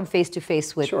never come face to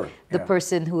face with the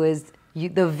person who is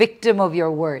the victim of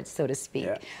your words, so to speak.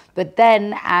 But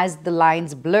then as the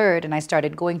lines blurred and I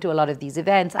started going to a lot of these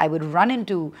events, I would run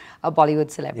into a Bollywood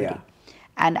celebrity.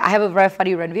 And I have a very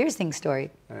funny Ranveer Singh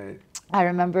story. I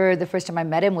remember the first time I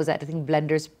met him was at, I think,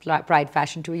 Blender's Pride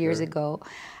Fashion 2 years ago.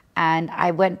 And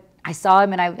I saw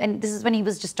him, and this is when he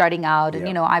was just starting out, and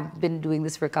you know, I've been doing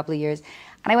this for a couple of years.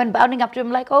 And I went bounding up to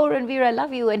him like, oh, Ranveer, I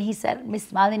love you. And he said,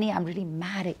 Miss Malini, I'm really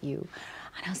mad at you.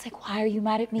 And I was like, why are you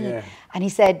mad at me? And he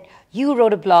said, you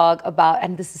wrote a blog about,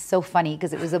 and this is so funny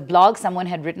because it was a blog someone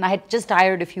had written. I had just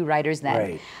hired a few writers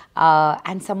then.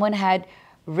 And someone had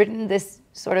written this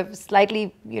sort of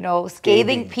slightly, you know,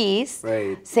 scathing piece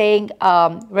saying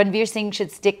Ranveer Singh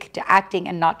should stick to acting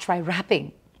and not try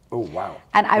rapping. Oh, wow.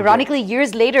 And ironically,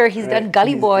 years later, he's done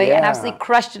Gully Boy and absolutely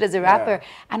crushed it as a rapper.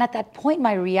 And at that point,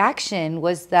 my reaction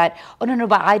was that, oh, no,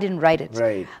 but I didn't write it.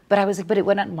 But I was like, but it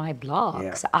went on my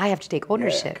blog, so I have to take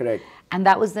ownership. And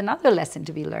that was another lesson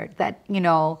to be learned, that, you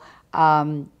know,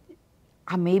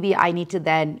 maybe I need to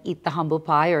then eat the humble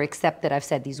pie or accept that I've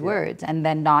said these words and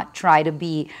then not try to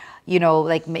be, you know,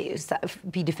 like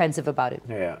be defensive about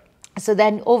it. So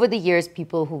then over the years,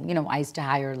 people who, you know, I used to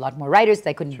hire a lot more writers,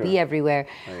 I couldn't be everywhere.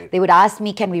 They would ask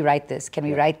me, can we write this? Can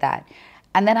we write that?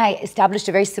 And then I established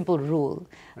a very simple rule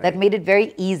that made it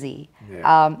very easy.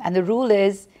 And the rule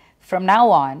is, from now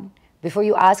on, before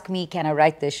you ask me, can I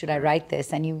write this? Should I write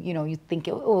this? And you know, you think,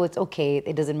 oh, it's okay.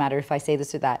 It doesn't matter if I say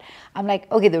this or that. I'm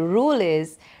like, okay, the rule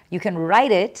is you can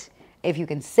write it if you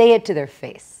can say it to their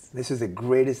face. This is the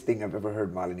greatest thing I've ever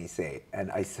heard Malini say. And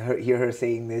I hear her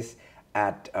saying this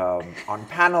at on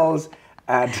panels,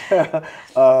 at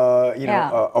you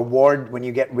know, award when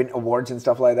you win awards and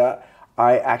stuff like that.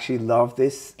 I actually love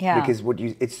this Yeah. because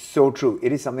it's so true.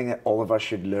 It is something that all of us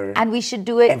should learn. And we should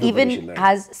do it Everybody should even learn.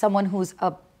 as someone who's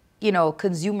a,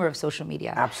 consumer of social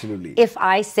media. Absolutely. If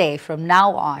I say from now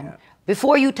on, Yeah.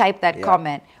 before you type that Yeah.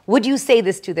 comment, would you say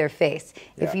this to their face?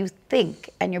 If Yeah. you think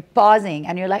and you're pausing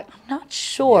and you're like, I'm not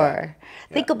sure,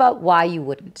 think about why you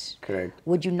wouldn't. Correct.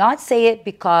 Would you not say it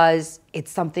because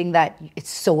it's something that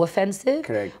it's so offensive?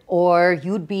 Correct. Or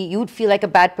you'd feel like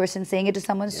a bad person saying it to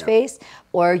someone's Yeah. face?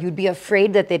 Or you'd be afraid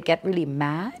that they'd get really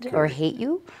mad or Correct. hate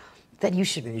you? Then you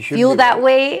should you should feel do that that.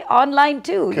 way online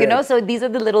too, Correct. So these are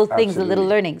the little things, the little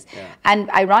Absolutely. learnings. Yeah. And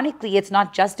ironically, it's not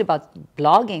just about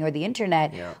blogging or the internet.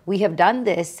 Yeah. We have done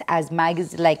this as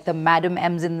magazines, like the Madam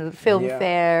M's in the film Yeah.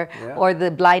 fair Yeah. or the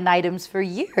blind items for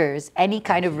years. Any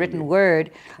kind of written word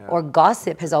or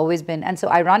gossip has always been. And so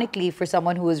ironically, for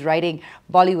someone who is writing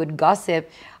Bollywood gossip,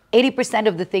 80%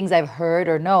 of the things I've heard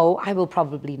or know, I will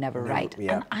probably never write.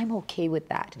 yeah. And I'm okay with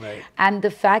that. Right. And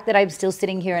the fact that I'm still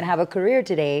sitting here and have a career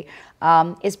today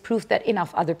is proof that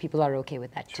enough other people are okay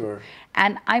with that too. Sure.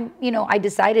 And I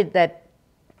decided that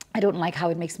I don't like how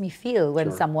it makes me feel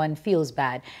when someone feels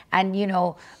bad. And,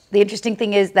 the interesting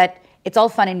thing is that it's all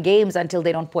fun and games until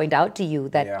they don't point out to you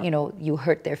that, Yeah. you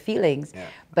hurt their feelings. Yeah.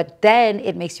 But then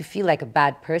it makes you feel like a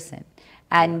bad person.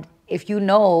 And if you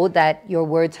know that your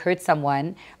words hurt someone,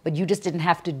 but you just didn't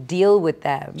have to deal with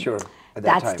them, Sure. At that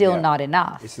that's time, still yeah. not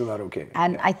enough. It's still not okay.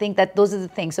 And Yeah. I think that those are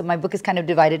the things. So my book is kind of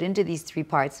divided into these 3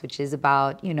 parts, which is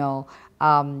about,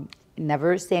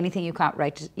 never say anything you can't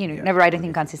write, never write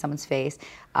anything you can't see someone's face.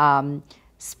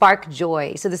 Spark joy.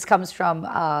 So this comes from,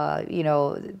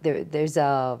 there's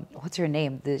a, what's her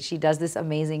name? She does this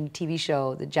amazing TV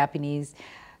show, the Japanese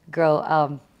girl.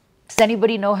 Does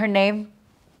anybody know her name?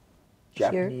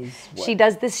 Japanese. What? She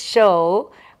does this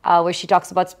show where she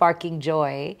talks about sparking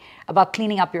joy, about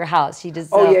cleaning up your house. She does.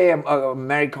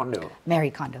 Marie Kondo. Marie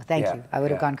Kondo, thank Yeah, you. I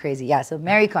would have yeah. gone crazy. Yeah, so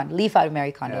Marie Kondo, leaf out of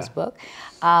Marie Kondo's Yeah.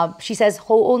 book. She says,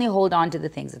 only hold on to the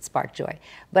things that spark joy.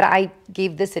 But I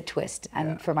gave this a twist.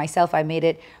 And for myself, I made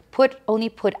it, only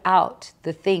put out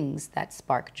the things that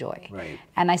spark joy. Right.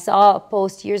 And I saw a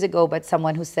post years ago by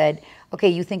someone who said, okay,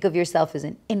 you think of yourself as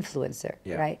an influencer,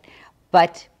 Yeah. right?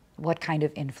 But what kind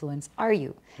of influence are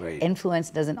you? Right. Influence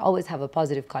doesn't always have a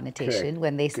positive connotation. Correct.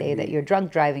 When they Could say that be- you're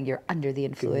drunk driving, you're under the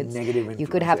influence. negative You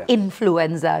could influence, have yeah.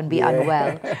 influenza and be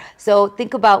unwell. So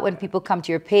think about when people come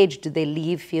to your page, do they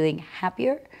leave feeling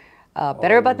happier,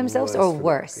 better about themselves, or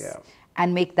worse? Yeah.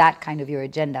 And make that kind of your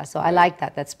agenda. So I like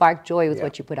that spark joy with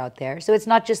what you put out there. So it's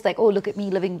not just like, oh, look at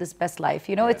me living this best life.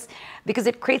 It's because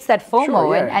it creates that FOMO.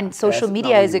 Sure, yeah. And social That's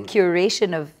media not is a what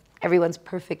curation of everyone's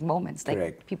perfect moments. Like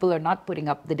Correct. people are not putting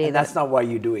up the day And that's not why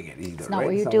you're doing it either. it's not right?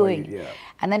 what It's you're not why doing. yeah.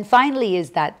 And then finally is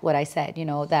that what I said,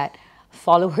 that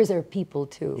followers are people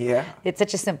too. Yeah. It's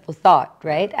such a simple thought,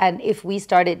 right? And if we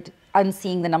started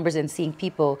unseeing the numbers and seeing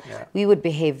people, we would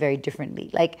behave very differently.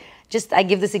 Like I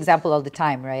give this example all the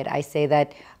time, right? I say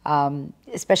that,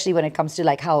 especially when it comes to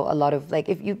like how a lot of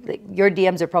your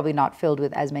DMs are probably not filled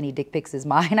with as many dick pics as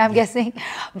mine, I'm guessing,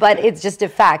 but it's just a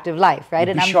fact of life, right?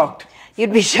 You'd be shocked.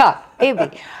 You'd be shocked,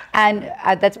 maybe. And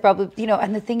that's probably,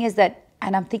 and the thing is that,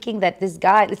 and I'm thinking that this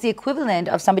guy, it's the equivalent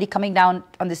of somebody coming down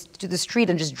to the street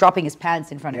and just dropping his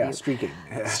pants in front of you. Streaking.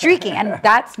 Streaking, and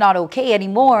that's not okay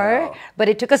anymore, No. but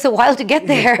it took us a while to get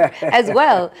there as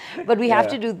well. But we have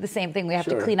Yeah. to do the same thing. We have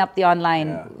to Sure. clean up the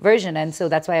online version. And so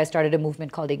that's why I started a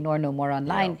movement called Ignore No More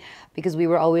Online, because we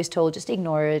were always told, just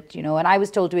ignore it, and I was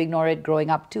told to ignore it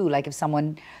growing up too. Like if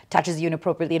someone touches you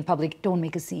inappropriately in public, don't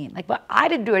make a scene. Like, but I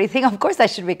didn't do anything. Of course I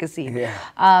should make a scene.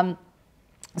 Yeah.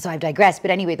 So I've digressed,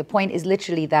 but anyway, the point is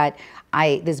literally that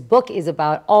this book is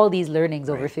about all these learnings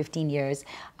over 15 years,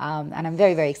 and I'm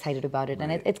very, very excited about it.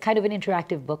 And it's kind of an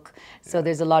interactive book, so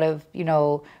there's a lot of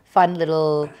fun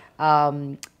little,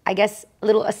 I guess,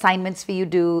 little assignments for you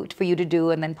to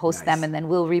do, and then post them, and then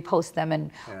we'll repost them, and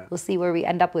we'll see where we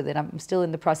end up with it. I'm still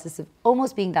in the process of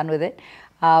almost being done with it,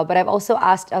 but I've also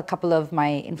asked a couple of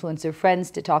my influencer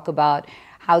friends to talk about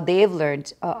how they've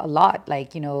learned a lot.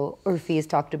 Like, Urfi has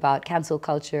talked about cancel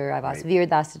culture. I've asked Veer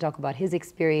Das to talk about his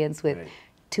experience with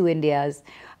 2 Indias.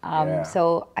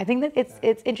 So I think that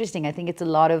it's interesting. I think it's a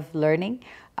lot of learning.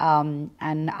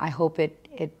 And I hope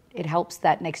it helps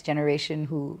that next generation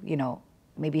who,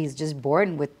 maybe he's just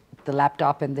born with the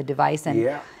laptop and the device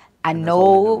and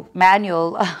no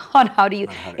manual on how to use.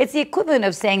 It's the equivalent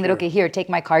of saying that, okay, here, take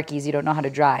my car keys. You don't know how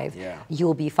to drive.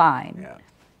 You'll be fine.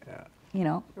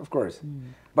 Of course.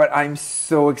 But I'm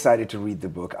so excited to read the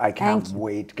book. I can't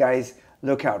wait. Guys,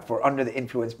 look out for Under the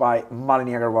Influence by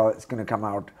Malini Agarwal. It's going to come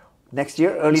out next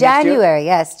year, early next year. January,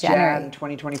 yes, January. Jan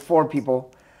 2024, people.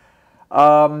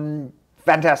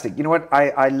 Fantastic. You know what?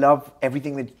 I love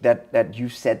everything that you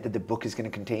said that the book is going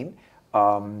to contain.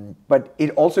 But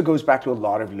it also goes back to a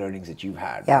lot of learnings that you've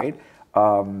had, Yeah. right?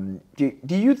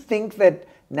 Do you think that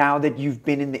now that you've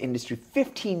been in the industry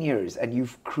 15 years and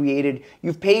you've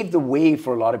paved the way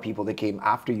for a lot of people that came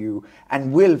after you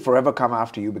and will forever come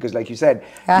after you, because like you said,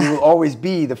 you will always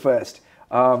be the first.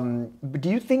 But do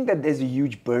you think that there's a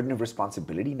huge burden of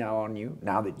responsibility now on you,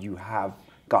 now that you have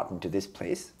gotten to this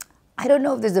place? I don't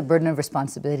know if there's a burden of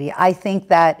responsibility. I think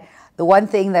that the one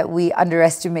thing that we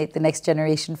underestimate the next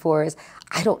generation for is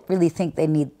I don't really think they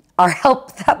need our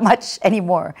help that much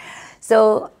anymore.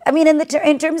 So, I mean,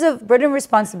 in terms of burden of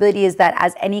responsibility is that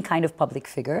as any kind of public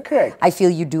figure, correct, I feel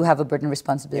you do have a burden of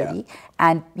responsibility.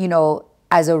 And, you know,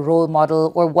 as a role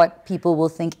model or what people will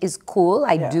think is cool,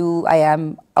 I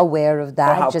am aware of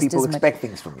that. Or how just people as expect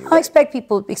things from you. I expect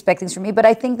people expect things from me. But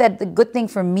I think that the good thing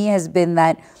for me has been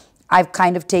that I've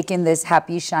kind of taken this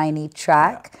happy, shiny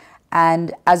track.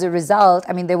 And as a result,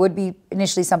 I mean, there would be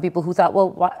initially some people who thought,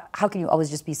 well, how can you always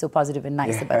just be so positive and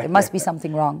nice about it? There must be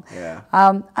something wrong.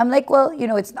 I'm like, well, you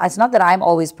know, it's not that I'm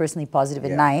always personally positive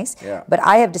and nice, but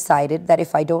I have decided that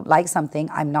if I don't like something,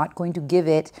 I'm not going to give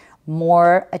it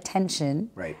more attention.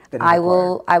 I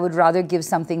would rather give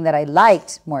something that I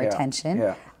liked more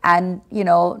attention and, you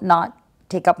know, not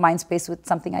take up mind space with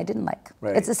something I didn't like.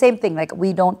 It's the same thing. Like,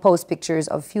 we don't post pictures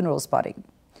of funeral spotting,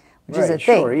 which is a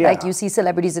thing. Like, you see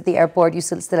celebrities at the airport, you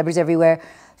see celebrities everywhere.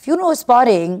 Funeral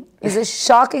spotting is a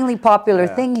shockingly popular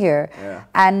thing here.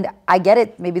 And I get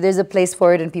it. Maybe there's a place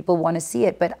for it and people want to see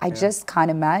it, but I just can't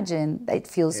imagine that it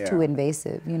feels too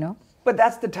invasive, you know? But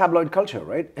that's the tabloid culture,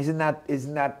 right? Isn't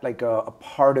that like a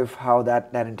part of how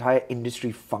that entire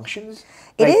industry functions?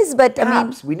 It is, but I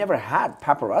mean, we never had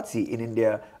paparazzi in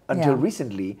India until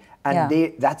recently,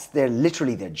 and that's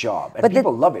literally their job, and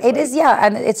people love it. It is,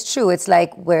 and it's true. It's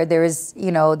like where there is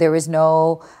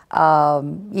no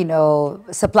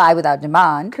supply without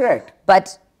demand. Correct.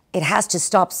 But it has to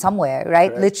stop somewhere, right?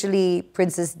 Correct. Literally,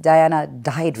 Princess Diana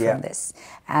died from this,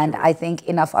 and I think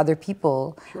enough other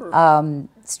people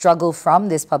struggle from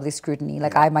this public scrutiny.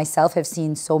 Like, I myself have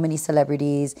seen so many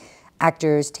celebrities,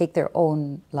 actors take their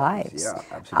own lives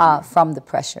from the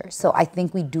pressure. So I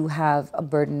think we do have a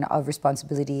burden of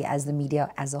responsibility as the media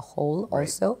as a whole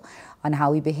also on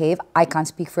how we behave. I can't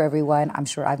speak for everyone. I'm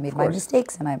sure I've made my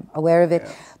mistakes and I'm aware of it.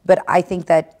 But I think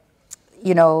that,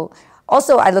 you know,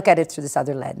 also I look at it through this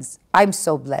other lens. I'm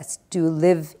so blessed to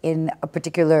live in a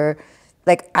particular,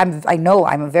 like, I know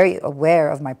I'm very aware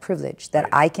of my privilege that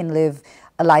I can live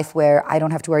a life where I don't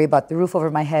have to worry about the roof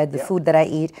over my head, the food that I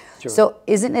eat. So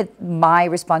isn't it my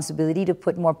responsibility to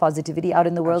put more positivity out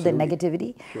in the world than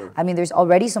negativity? I mean, there's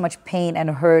already so much pain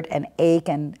and hurt and ache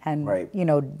and you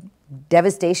know,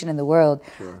 devastation in the world.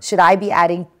 Should I be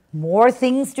adding more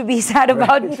things to be sad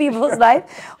about in people's life,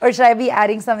 or should I be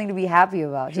adding something to be happy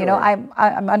about? You know,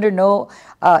 I'm under no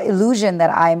illusion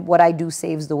that what I do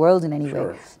saves the world in any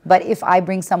way. But if I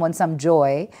bring someone some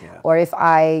joy, or if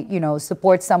I, you know,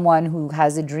 support someone who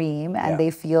has a dream and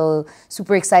they feel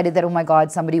super excited that, oh my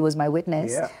God, somebody was my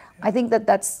witness, I think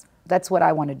that's what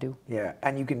I want to do.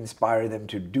 And you can inspire them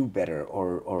to do better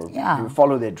or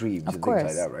follow their dreams and things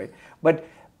like that, right? But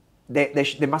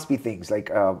there must be things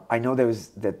like I know there was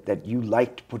that you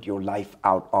like to put your life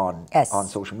out on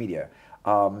social media,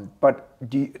 but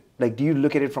do you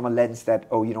look at it from a lens that,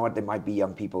 oh, you know what, there might be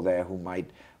young people there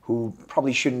who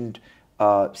probably shouldn't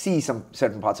see some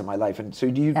certain parts of my life, and so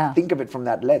do you think of it from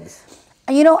that lens?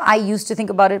 You know, I used to think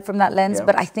about it from that lens,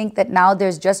 but I think that now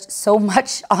there's just so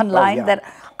much online that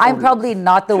I'm probably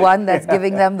not the one that's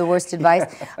giving them the worst advice.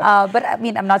 But I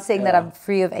mean, I'm not saying that I'm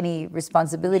free of any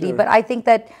responsibility, but I think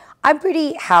that I'm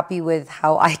pretty happy with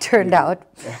how I turned out,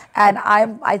 and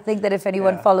I think that if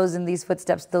anyone follows in these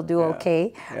footsteps, they'll do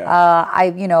okay.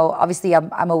 You know, obviously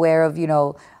I'm aware of, you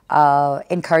know,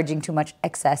 encouraging too much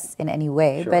excess in any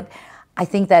way, but I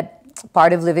think that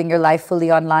part of living your life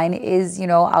fully online is, you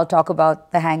know, I'll talk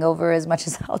about the hangover as much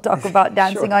as I'll talk about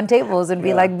dancing on tables and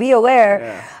be like, be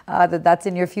aware that that's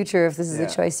in your future if this is a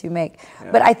choice you make.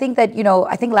 But I think that, you know,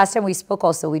 I think last time we spoke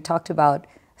also, we talked about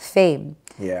fame.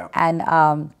 And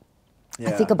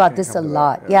I think about this a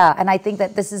lot. And I think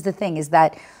that this is the thing, is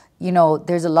that, you know,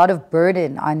 there's a lot of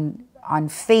burden on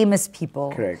famous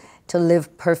people to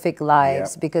live perfect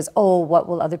lives because, oh, what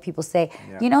will other people say?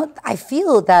 You know, I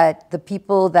feel that the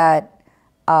people that,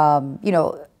 you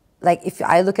know, like if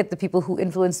I look at the people who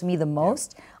influence me the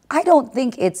most, I don't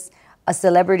think it's a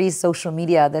celebrity's social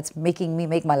media that's making me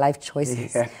make my life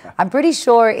choices. Yeah. I'm pretty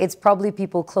sure it's probably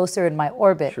people closer in my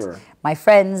orbit. Sure. My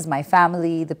friends, my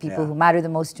family, the people Yeah. who matter the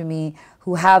most to me,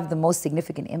 who have the most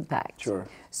significant impact. Sure.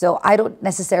 So I don't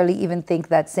necessarily even think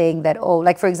that saying that, oh,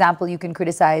 like for example, you can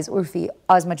criticize Urfi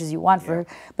as much as you want for her,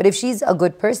 but if she's a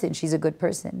good person, she's a good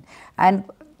person. And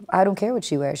I don't care what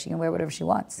she wears. She can wear whatever she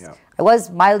wants. Yeah. I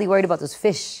was mildly worried about those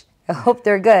fish. I hope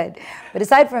they're good. But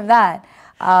aside from that,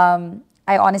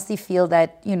 I honestly feel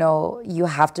that, you know, you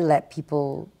have to let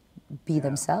people be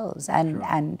themselves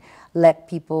and let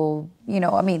people, you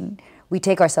know, I mean, we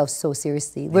take ourselves so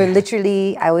seriously. We're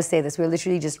literally, I always say this, we're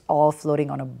literally just all floating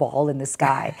on a ball in the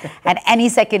sky. And any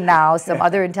second now, some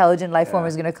other intelligent life form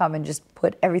is going to come and just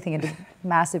put everything into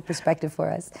massive perspective for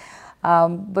us.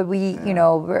 But we, you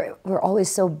know, we're always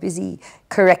so busy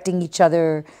correcting each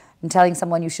other and telling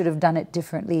someone you should have done it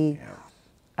differently. Yeah.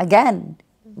 Again,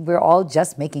 we're all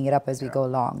just making it up as we go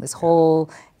along. This whole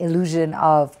illusion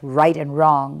of right and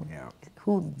wrong,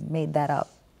 who made that up?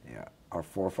 Yeah, our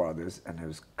forefathers, and it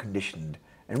was conditioned.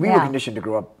 And we were conditioned to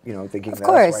grow up, you know, thinking that's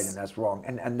right and that's wrong.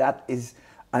 And that is,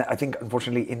 I think,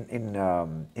 unfortunately,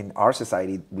 in our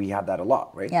society, we have that a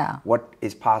lot, right? Yeah. What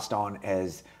is passed on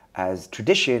as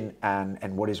tradition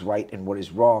and what is right and what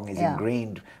is wrong is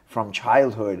ingrained from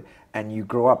childhood, and you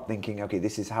grow up thinking, okay,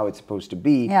 this is how it's supposed to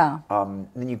be. Yeah.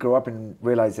 Then you grow up and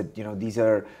realize that, you know, these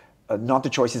are not the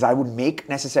choices I would make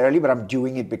necessarily, but I'm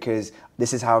doing it because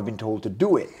this is how I've been told to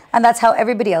do it. And that's how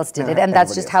everybody else did it, and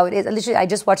that's just how it is. Literally, I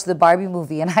just watched the Barbie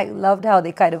movie, and I loved how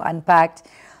they kind of unpacked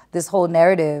this whole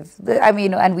narrative. I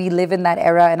mean, and we live in that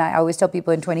era, and I always tell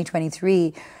people in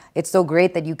 2023, it's so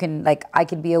great that you can, like, I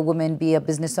can be a woman, be a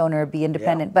business owner, be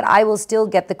independent, but I will still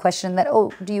get the question that,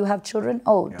 oh, do you have children?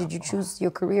 Oh, did you choose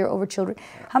your career over children?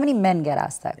 How many men get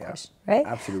asked that question, right?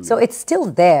 Absolutely. So it's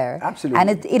still there. Absolutely. And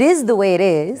it is the way it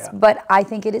is, but I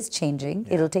think it is changing.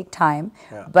 It'll take time.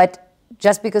 But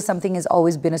just because something has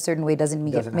always been a certain way doesn't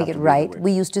make it right.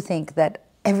 We used to think that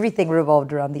everything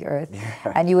revolved around the earth,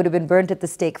 and you would have been burnt at the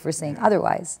stake for saying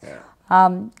otherwise.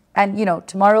 And, you know,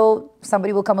 tomorrow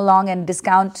somebody will come along and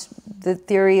discount the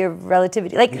theory of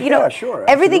relativity. Like, you know,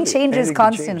 everything changes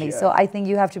constantly. So I think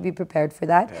you have to be prepared for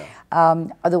that.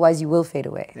 Otherwise, you will fade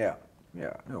away.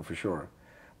 No, for sure.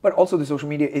 But also the social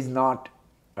media is not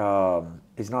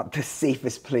the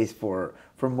safest place for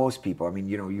most people. I mean,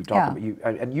 you know, you talk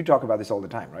about, you talk about this all the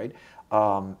time, right?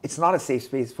 It's not a safe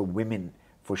space for women,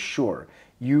 for sure.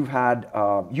 You've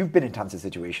been in tons of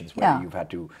situations where you've had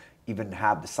to even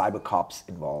have the cyber cops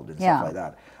involved and stuff like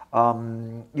that.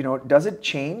 You know, does it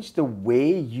change the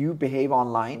way you behave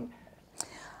online?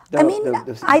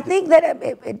 I think that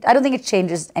I don't think it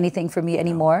changes anything for me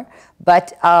anymore,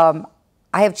 but I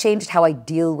have changed how I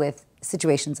deal with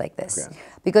situations like this.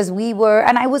 Because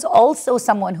and I was also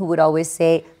someone who would always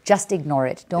say, just ignore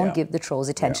it. Don't give the trolls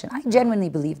attention. I genuinely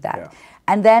believe that.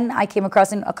 And then I came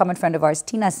across a common friend of ours,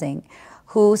 Tina Singh,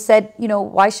 who said, you know,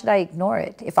 why should I ignore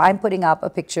it? If I'm putting up a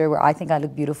picture where I think I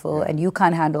look beautiful and you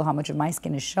can't handle how much of my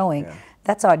skin is showing,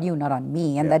 that's on you, not on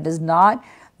me. And that does not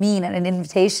mean an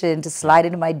invitation to slide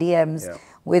into my DMs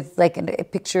with like a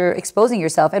picture exposing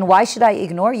yourself. And why should I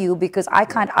ignore you? Because I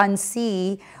can't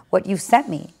unsee what you've sent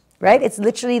me, right? It's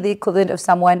literally the equivalent of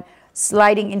someone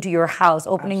sliding into your house,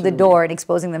 opening the door and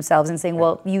exposing themselves and saying,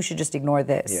 well, you should just ignore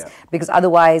this because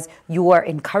otherwise you are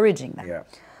encouraging them.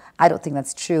 I don't think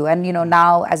that's true. And, you know,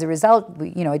 now as a result,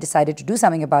 I decided to do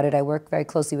something about it. I work very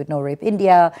closely with No Rape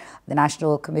India, the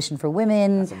National Commission for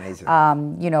Women. That's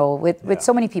amazing. You know, with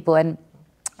so many people. And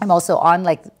I'm also on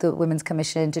like the Women's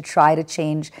Commission to try to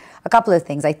change a couple of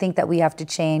things. I think that we have to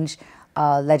change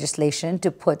legislation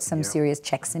to put some serious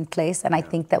checks in place. And I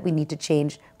think that we need to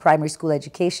change primary school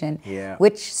education,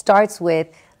 which starts with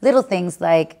little things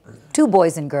like 2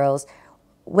 boys and girls.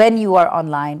 When you are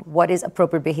online, what is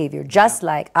appropriate behavior? Just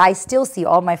like I still see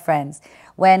all my friends,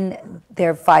 when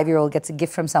their 5-year-old gets a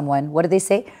gift from someone, what do they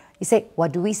say? You say,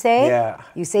 what do we say?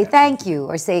 You say, thank you,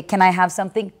 or say, can I have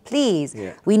something, please?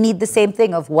 We need the same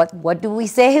thing of what do we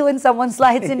say when someone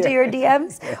slides into your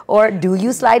DMs? Or do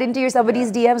you slide into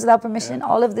somebody's DMs without permission?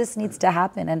 All of this needs to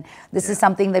happen. And this is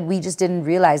something that we just didn't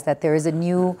realize, that there is a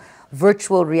new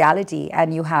virtual reality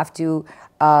and you have to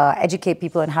educate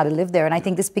people on how to live there. And I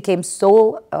think this became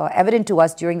so evident to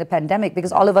us during the pandemic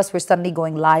because all of us were suddenly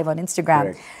going live on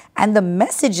Instagram. And the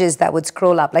messages that would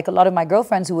scroll up, like a lot of my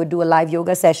girlfriends who would do a live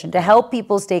yoga session to help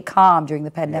people stay calm during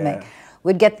the pandemic,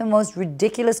 would get the most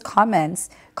ridiculous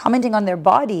comments, commenting on their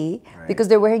body because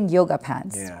they're wearing yoga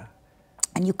pants.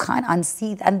 And you can't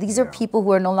unsee that. And these are people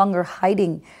who are no longer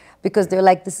hiding because they're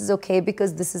like, this is okay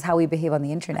because this is how we behave on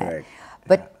the internet. Correct.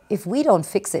 But if we don't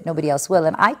fix it, nobody else will.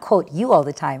 And I quote you all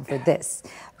the time for this,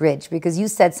 Rich, because you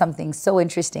said something so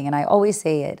interesting, and I always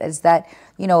say it, is that,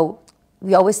 you know,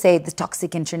 we always say the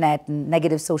toxic internet and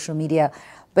negative social media,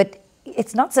 but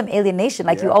it's not some alienation,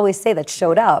 like you always say, that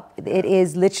showed up. It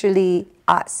is literally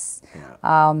us,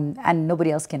 and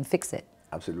nobody else can fix it.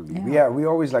 Absolutely. We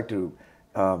always like to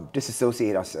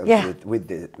disassociate ourselves with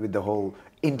the whole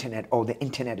internet. Oh, the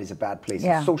internet is a bad place.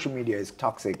 Social media is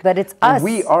toxic. But it's us.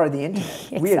 We are the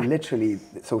internet. We are literally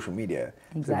social media.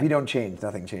 Exactly. So if we don't change,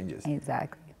 nothing changes.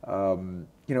 Exactly.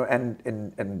 You know,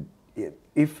 and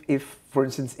if, for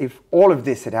instance, if all of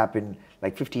this had happened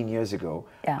like 15 years ago,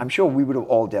 I'm sure we would have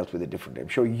all dealt with it differently. I'm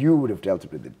sure you would have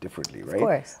dealt with it differently, right? Of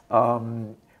course.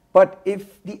 But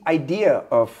if the idea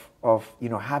of you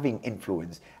know, having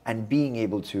influence and being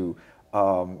able to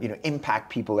you know,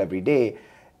 impact people every day,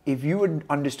 if you had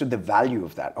understood the value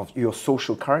of that, of your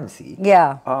social currency,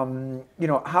 you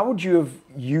know, how would you have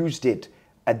used it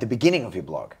at the beginning of your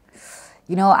blog?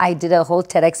 You know, I did a whole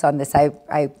TEDx on this. I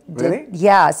did, really?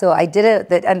 Yeah, so I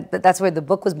did it, and that's where the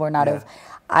book was born out of.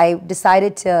 I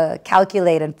decided to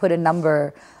calculate and put a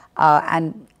number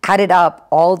and added up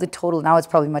all the total, now it's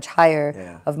probably much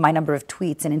higher, of my number of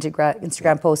tweets and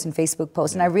Instagram posts and Facebook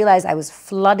posts. And I realized I was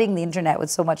flooding the internet with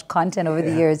so much content over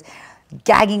the years,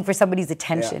 gagging for somebody's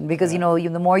attention, because you know,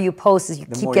 the more you post, you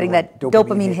keep getting that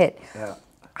dopamine hit.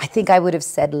 I think I would have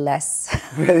said less.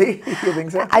 Really? You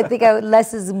think so? I think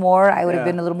less is more. I would have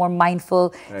been a little more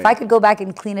mindful. If I could go back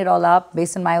and clean it all up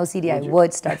based on my OCD, I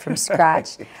would start from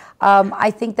scratch.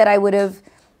 I think that I would have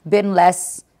been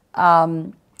less,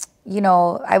 you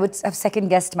know, I would have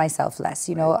second-guessed myself less,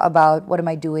 you know, about what am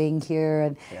I doing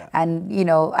here, and you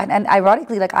know, and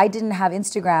ironically, like, I didn't have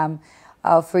Instagram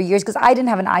for years because I didn't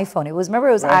have an iPhone. It was, remember,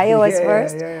 it was iOS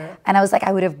first, and I was like,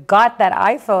 I would have got that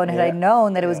iPhone had I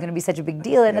known that it was going to be such a big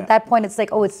deal. And at that point, it's like,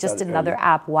 oh, it's just another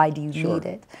app. Why do you need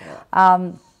it?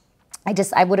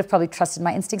 I would have probably trusted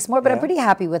my instincts more, but I'm pretty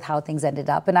happy with how things ended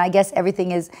up. And I guess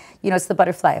everything is, you know, it's the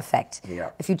butterfly effect.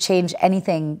 If you change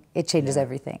anything, it changes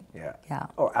everything.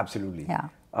 Oh, absolutely.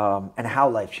 And how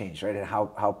life changed, right? And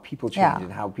how people change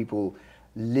and how people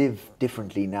live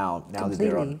differently now that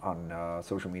they're on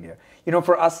social media. You know,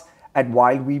 for us at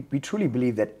Wild, we truly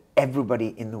believe that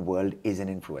everybody in the world is an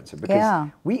influencer, because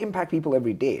we impact people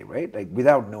every day, right? Like,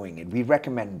 without knowing it. We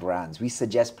recommend brands, we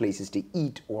suggest places to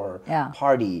eat or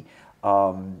party.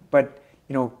 But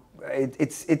you know,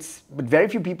 but very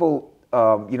few people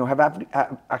you know, have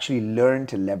actually learned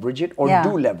to leverage it or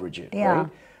do leverage it, right?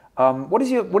 What is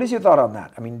your thought on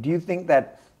that? I mean, do you think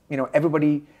that, you know,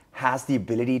 everybody has the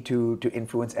ability to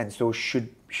influence, and so should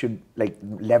like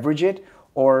leverage it,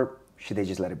 or should they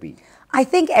just let it be? I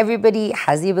think everybody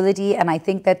has the ability, and I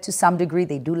think that to some degree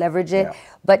they do leverage it.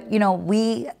 But you know,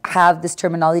 we have this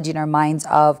terminology in our minds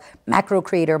of macro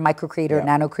creator, micro creator,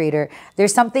 nano creator.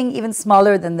 There's something even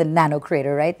smaller than the nano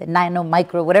creator, right? The nano,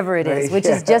 micro, whatever it is, which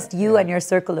is just you and your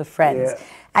circle of friends.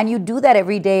 And you do that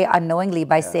every day unknowingly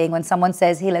by saying, when someone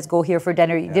says, hey, let's go here for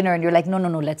dinner, and you're like, no,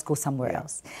 let's go somewhere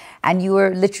else. And you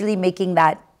are literally making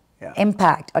that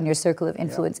impact on your circle of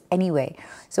influence anyway.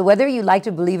 So whether you like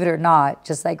to believe it or not,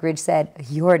 just like Rich said,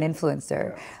 you're an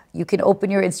influencer. You can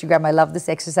open your Instagram. I love this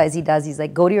exercise he does. He's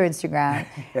like, go to your Instagram,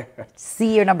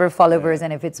 see your number of followers,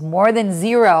 and if it's more than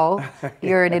 0,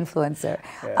 you're an influencer.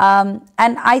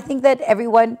 And I think that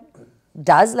everyone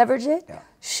does leverage it.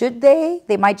 Should they?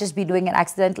 They might just be doing it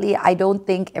accidentally. I don't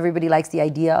think everybody likes the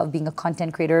idea of being a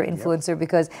content creator, influencer,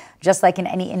 because just like in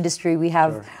any industry, we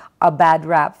have a bad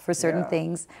rap for certain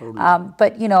things.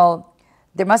 But you know,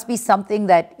 there must be something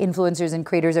that influencers and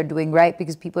creators are doing right,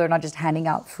 because people are not just handing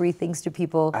out free things to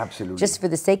people just for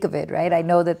the sake of it, right? I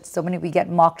know that we get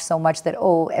mocked so much that,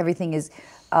 oh, everything is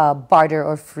barter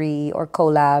or free or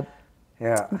collab.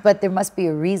 But there must be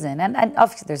a reason. And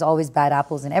obviously there's always bad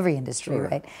apples in every industry,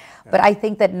 right? But I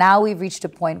think that now we've reached a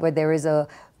point where there is a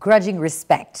grudging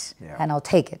respect, and I'll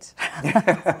take it.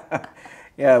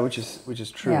 Which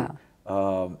is true.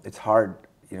 It's hard,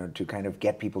 you know, to kind of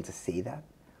get people to say that.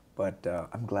 But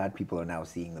I'm glad people are now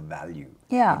seeing the value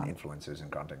in influencers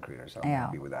and content creators. So I'm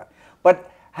happy with that.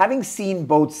 But having seen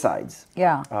both sides, you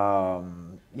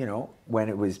know, when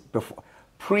it was before,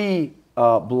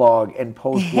 pre-blog and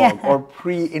post-blog, or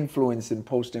pre-influence and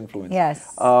post-influence,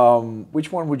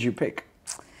 which one would you pick?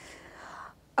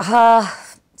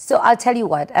 So I'll tell you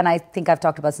what, and I think I've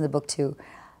talked about this in the book too.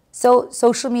 So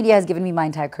social media has given me my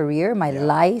entire career, my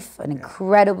life, an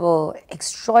incredible,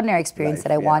 extraordinary experience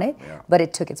that I wanted, but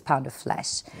it took its pound of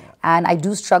flesh. And I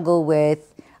do struggle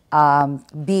with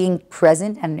being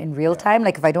present and in real time.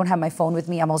 Like if I don't have my phone with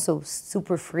me, I'm also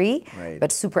super free,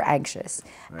 but super anxious.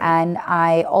 And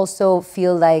I also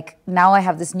feel like now I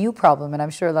have this new problem, and I'm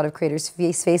sure a lot of creators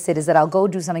face it, is that I'll go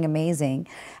do something amazing,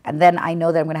 and then I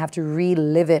know that I'm going to have to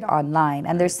relive it online.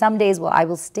 And there's some days where I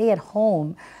will stay at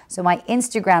home so my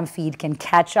Instagram feed can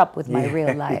catch up with my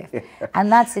real life.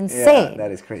 And that's insane.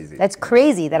 That is crazy. That's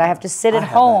crazy that I have to sit at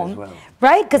home,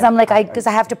 right? Because I'm like, because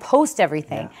I have to post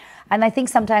everything. And I think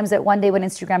sometimes that one day when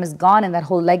Instagram is gone and that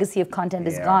whole legacy of content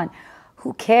is gone,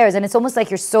 who cares? And it's almost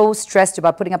like you're so stressed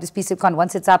about putting up this piece of content.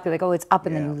 Once it's up, you're like, oh, it's up,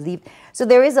 and then you leave. So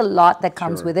there is a lot that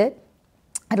comes with it.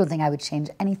 I don't think I would change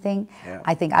anything.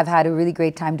 I think I've had a really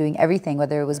great time doing everything,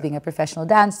 whether it was being a professional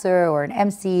dancer or an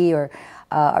MC or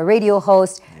a radio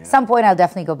host. At some point, I'll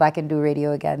definitely go back and do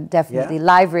radio again. Definitely,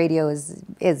 live radio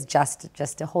is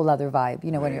just a whole other vibe.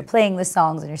 You know, when you're playing the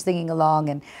songs and you're singing along,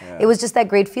 and it was just that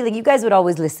great feeling. You guys would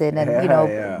always listen and you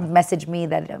know message me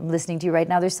that I'm listening to you right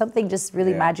now. There's something just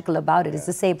really magical about it. It's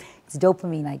the same. It's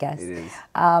dopamine, I guess. It is.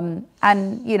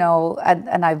 And you know,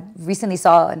 and I recently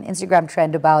saw an Instagram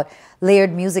trend about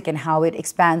layered music and how it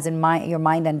expands in your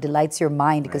mind and delights your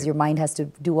mind, because your mind has to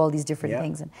do all these different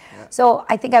things. And so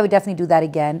I think I would definitely do that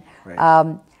again.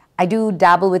 I do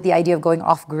dabble with the idea of going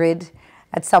off grid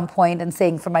at some point and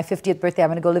saying for my 50th birthday I'm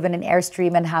going to go live in an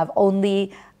Airstream and have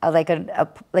only like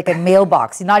a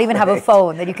mailbox, not even have a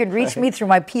phone, that you can reach me through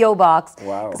my PO box,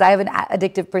 because I have an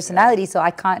addictive personality, so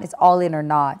I can't, it's all in or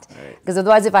not, because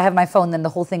otherwise if I have my phone then the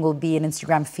whole thing will be an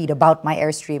Instagram feed about my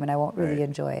Airstream and I won't really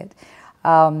enjoy it.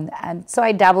 And so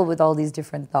I dabble with all these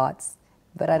different thoughts,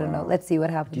 but I don't know. Let's see what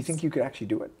happens. Do you think you could actually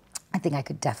do it? I think I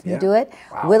could definitely do it.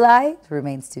 Will I?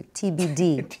 Remains to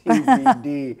TBD.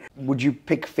 TBD. Would you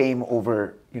pick fame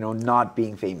over, you know, not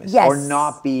being famous or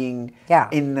not being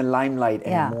in the limelight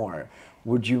anymore?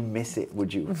 Would you miss it?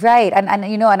 Would you? Right. And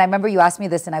you know, and I remember you asked me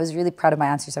this, and I was really proud of my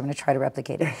answer, so I'm going to try to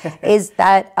replicate it. Is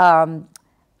that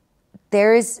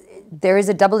there is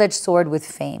a double-edged sword with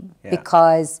fame,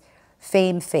 because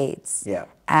fame fades.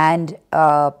 And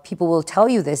people will tell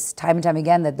you this time and time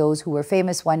again, that those who were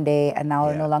famous one day and now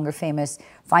are no longer famous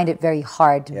find it very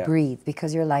hard to breathe,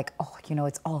 because you're like, oh, you know,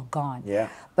 it's all gone.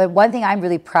 But one thing I'm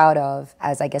really proud of,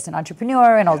 as I guess an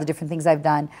entrepreneur and all the different things I've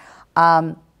done,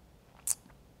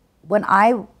 when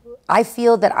I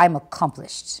feel that I'm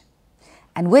accomplished.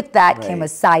 And with that came a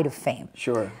side of fame.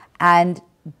 And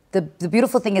the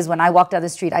beautiful thing is, when I walk down the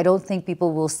street, I don't think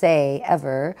people will say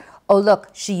ever, oh, look,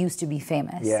 she used to be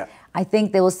famous. I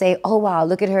think they will say, oh, wow,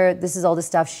 look at her. This is all the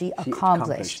stuff she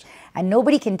accomplished. And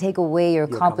nobody can take away your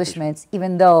accomplishments,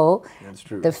 even though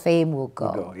the fame will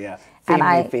go. Fame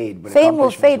may fade, but fame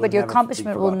will fade, but your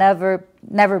accomplishment will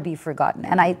never be forgotten.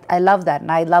 And I love that.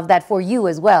 And I love that for you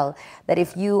as well, that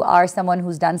if you are someone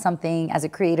who's done something as a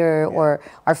creator or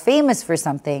are famous for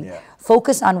something,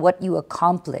 focus on what you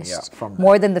accomplished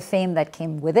more than the fame that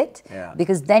came with it,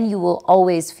 because then you will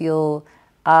always feel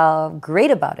great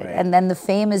about it. And then the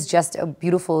fame is just a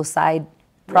beautiful side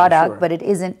product, but it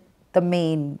isn't the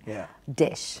main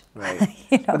dish.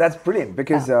 You know? But that's brilliant,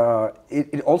 because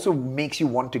it also makes you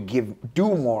want to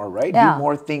do more, right? Do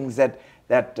more things that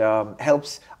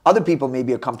helps other people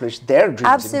maybe accomplish their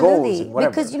dreams and goals and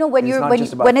whatever. Because you know, when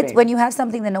you have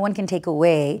something that no one can take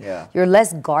away, you're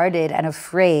less guarded and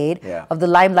afraid of the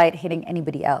limelight hitting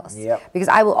anybody else. Because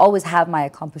I will always have my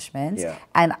accomplishments,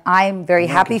 and I'm very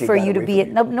happy for you to be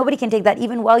it. Nobody can take that,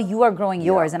 even while you are growing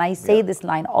yours. And I say this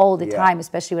line all the time,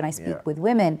 especially when I speak with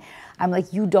women. I'm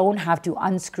like, you don't have to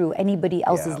unscrew anybody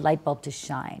else's light bulb to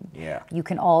shine. You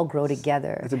can all grow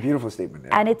together. It's a beautiful statement.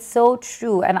 And it's so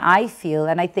true. And I feel,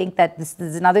 and I think that this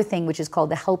is another thing which is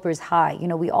called the helper's high. You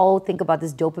know, we all think about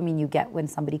this dopamine you get when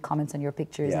somebody comments on your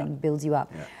pictures and builds you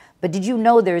up. But did you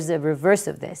know there's a reverse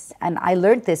of this? And I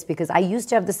learned this because I used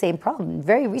to have the same problem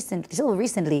still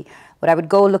recently, where I would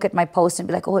go look at my post and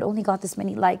be like, oh, it only got this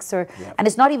many likes. And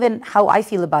it's not even how I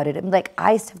feel about it. I'm like,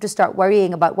 I have to start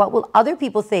worrying about what will other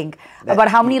people think about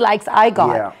how many likes I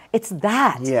got. It's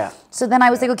that. So then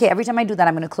I was like, okay, every time I do that,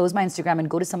 I'm going to close my Instagram and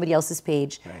go to somebody else's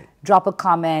page, drop a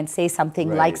comment, say something,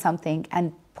 like something,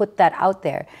 and put that out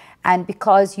there. And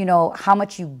because, you know, how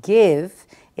much you give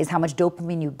is how much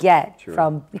dopamine you get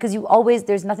from, because you always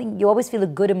feel a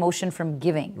good emotion from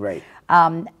giving.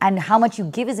 And how much you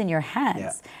give is in your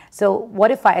hands. So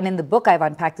what if and in the book I've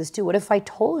unpacked this too, what if I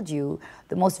told you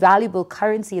the most valuable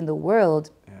currency in the world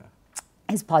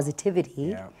is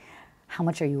positivity? How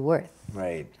much are you worth?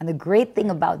 And the great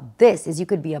thing about this is you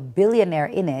could be a billionaire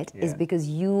in it, is because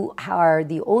you are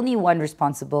the only one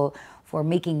responsible for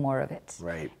making more of it.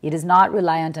 Right. It is not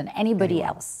reliant on anybody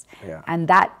else. Yeah. And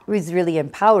that is really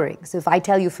empowering. So if I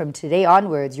tell you from today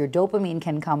onwards, your dopamine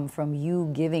can come from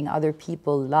you giving other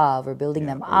people love or building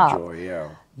them up. Joy,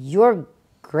 You're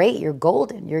great, you're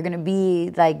golden. You're going to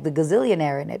be like the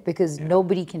gazillionaire in it because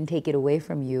nobody can take it away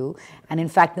from you. And in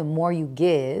fact, the more you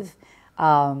give,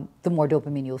 the more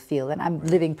dopamine you'll feel. And I'm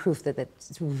living proof that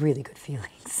it's a really good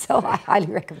feeling. So I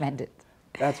highly recommend it.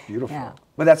 That's beautiful. Yeah.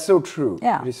 But that's so true.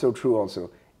 Yeah. It is so true also.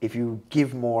 If you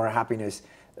give more happiness,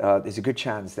 there's a good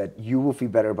chance that you will feel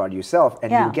better about yourself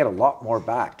and you'll get a lot more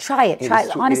back. Try it.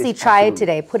 Honestly, try it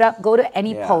today. Go to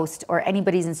any post or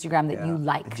anybody's Instagram that you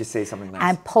like. And just say something nice.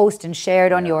 And post and share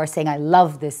it on yours saying, I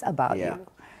love this about you.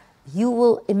 You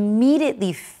will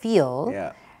immediately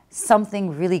feel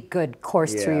something really good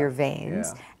course through your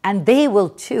veins. And they will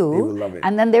too. They will love it.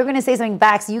 And then they're going to say something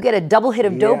back, so you get a double hit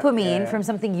of dopamine from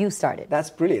something you started. That's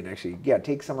brilliant, actually. Yeah,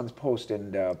 take someone's post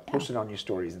and post it on your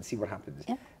stories and see what happens.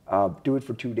 Do it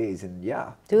for 2 days and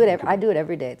do it. I do it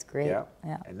every day. It's great. Yeah.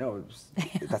 I know.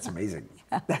 That's amazing.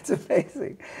 That's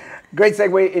amazing. Great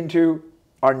segue into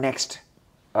our next,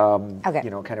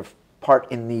 kind of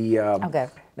part in the.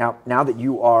 Now that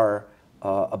you are,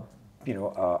 a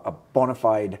bona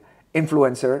fide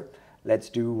influencer. Let's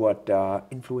do what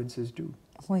influencers do.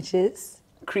 Which is?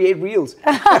 Create reels.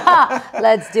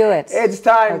 Let's do it. It's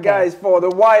time, guys, for the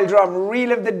Wild Drum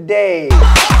Reel of the Day.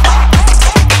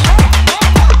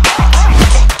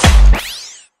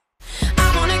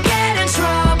 I wanna get in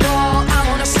trouble. I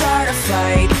wanna start a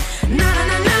fight. Na na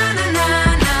na na na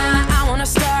na na. I wanna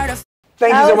start a.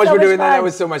 Thank you so much for doing that. That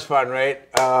was so much fun, right?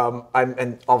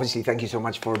 And obviously, thank you so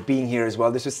much for being here as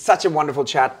well. This was such a wonderful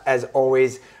chat, as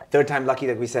always. Third time lucky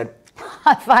that we said,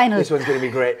 finally, this one's going to be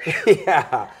great.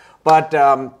 But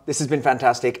this has been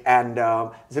fantastic, and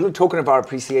it's a little token of our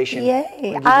appreciation.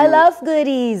 Yay! I love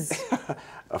goodies.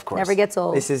 Of course, never gets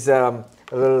old. This is a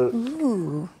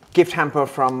little gift hamper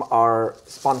from our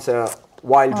sponsor,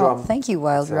 Wild Drum. Thank you,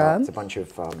 Wild Drum. It's a bunch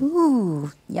of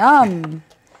Yum.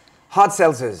 hard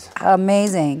seltzers.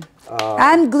 Amazing.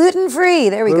 And gluten-free.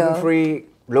 There we go. Gluten-free,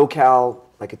 low-cal.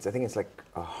 I think it's like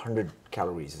 100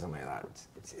 calories or something like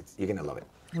that. You're going to love it.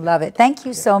 Love it. Thank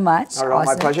you so much. All right,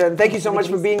 awesome. My pleasure. And thank you so much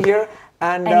for being here.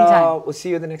 And we'll see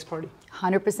you at the next party.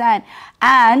 100%.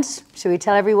 And should we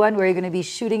tell everyone where you're going to be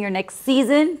shooting your next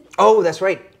season? Oh, that's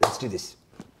right. Let's do this.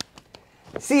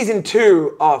 Season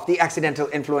 2 of The Accidental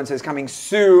Influencer is coming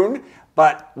soon,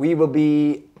 but we will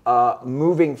be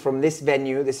moving from this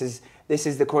venue. This is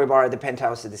the Koi Bar at the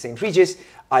Penthouse at the St. Regis.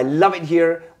 I love it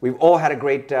here. We've all had a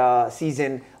great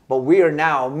season, but we are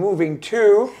now moving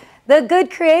to the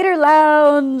Good Creator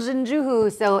Lounge in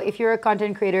Juhu. So if you're a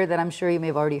content creator, then I'm sure you may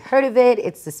have already heard of it.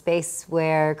 It's the space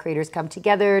where creators come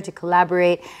together to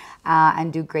collaborate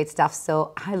and do great stuff.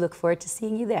 So I look forward to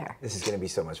seeing you there. This is going to be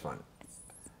so much fun.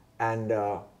 And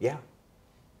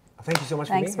thank you so much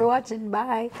for being here. Thanks for watching.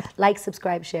 Bye. Like,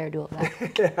 subscribe, share, do all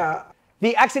that.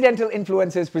 The Accidental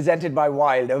Influencer is presented by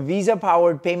WYLD, a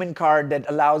Visa-powered payment card that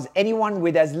allows anyone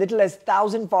with as little as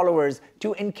 1,000 followers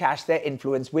to encash their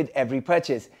influence with every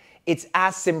purchase. It's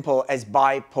as simple as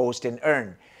buy, post, and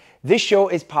earn. This show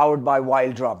is powered by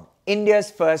Wild Drum,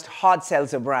 India's first hard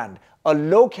seltzer brand, a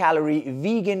low-calorie,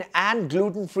 vegan, and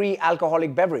gluten-free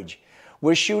alcoholic beverage.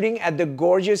 We're shooting at the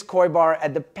gorgeous Koi Bar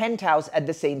at the Penthouse at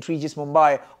the St. Regis,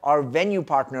 Mumbai, our venue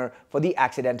partner for The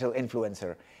Accidental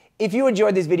Influencer. If you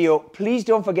enjoyed this video, please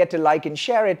don't forget to like and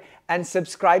share it and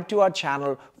subscribe to our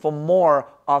channel for more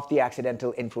of the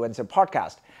Accidental Influencer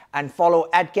podcast. And follow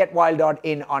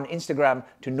 @getwild.in on Instagram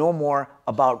to know more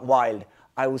about Wild.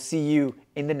 I will see you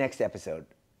in the next episode.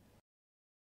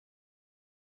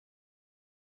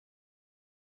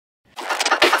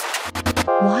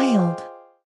 Wild.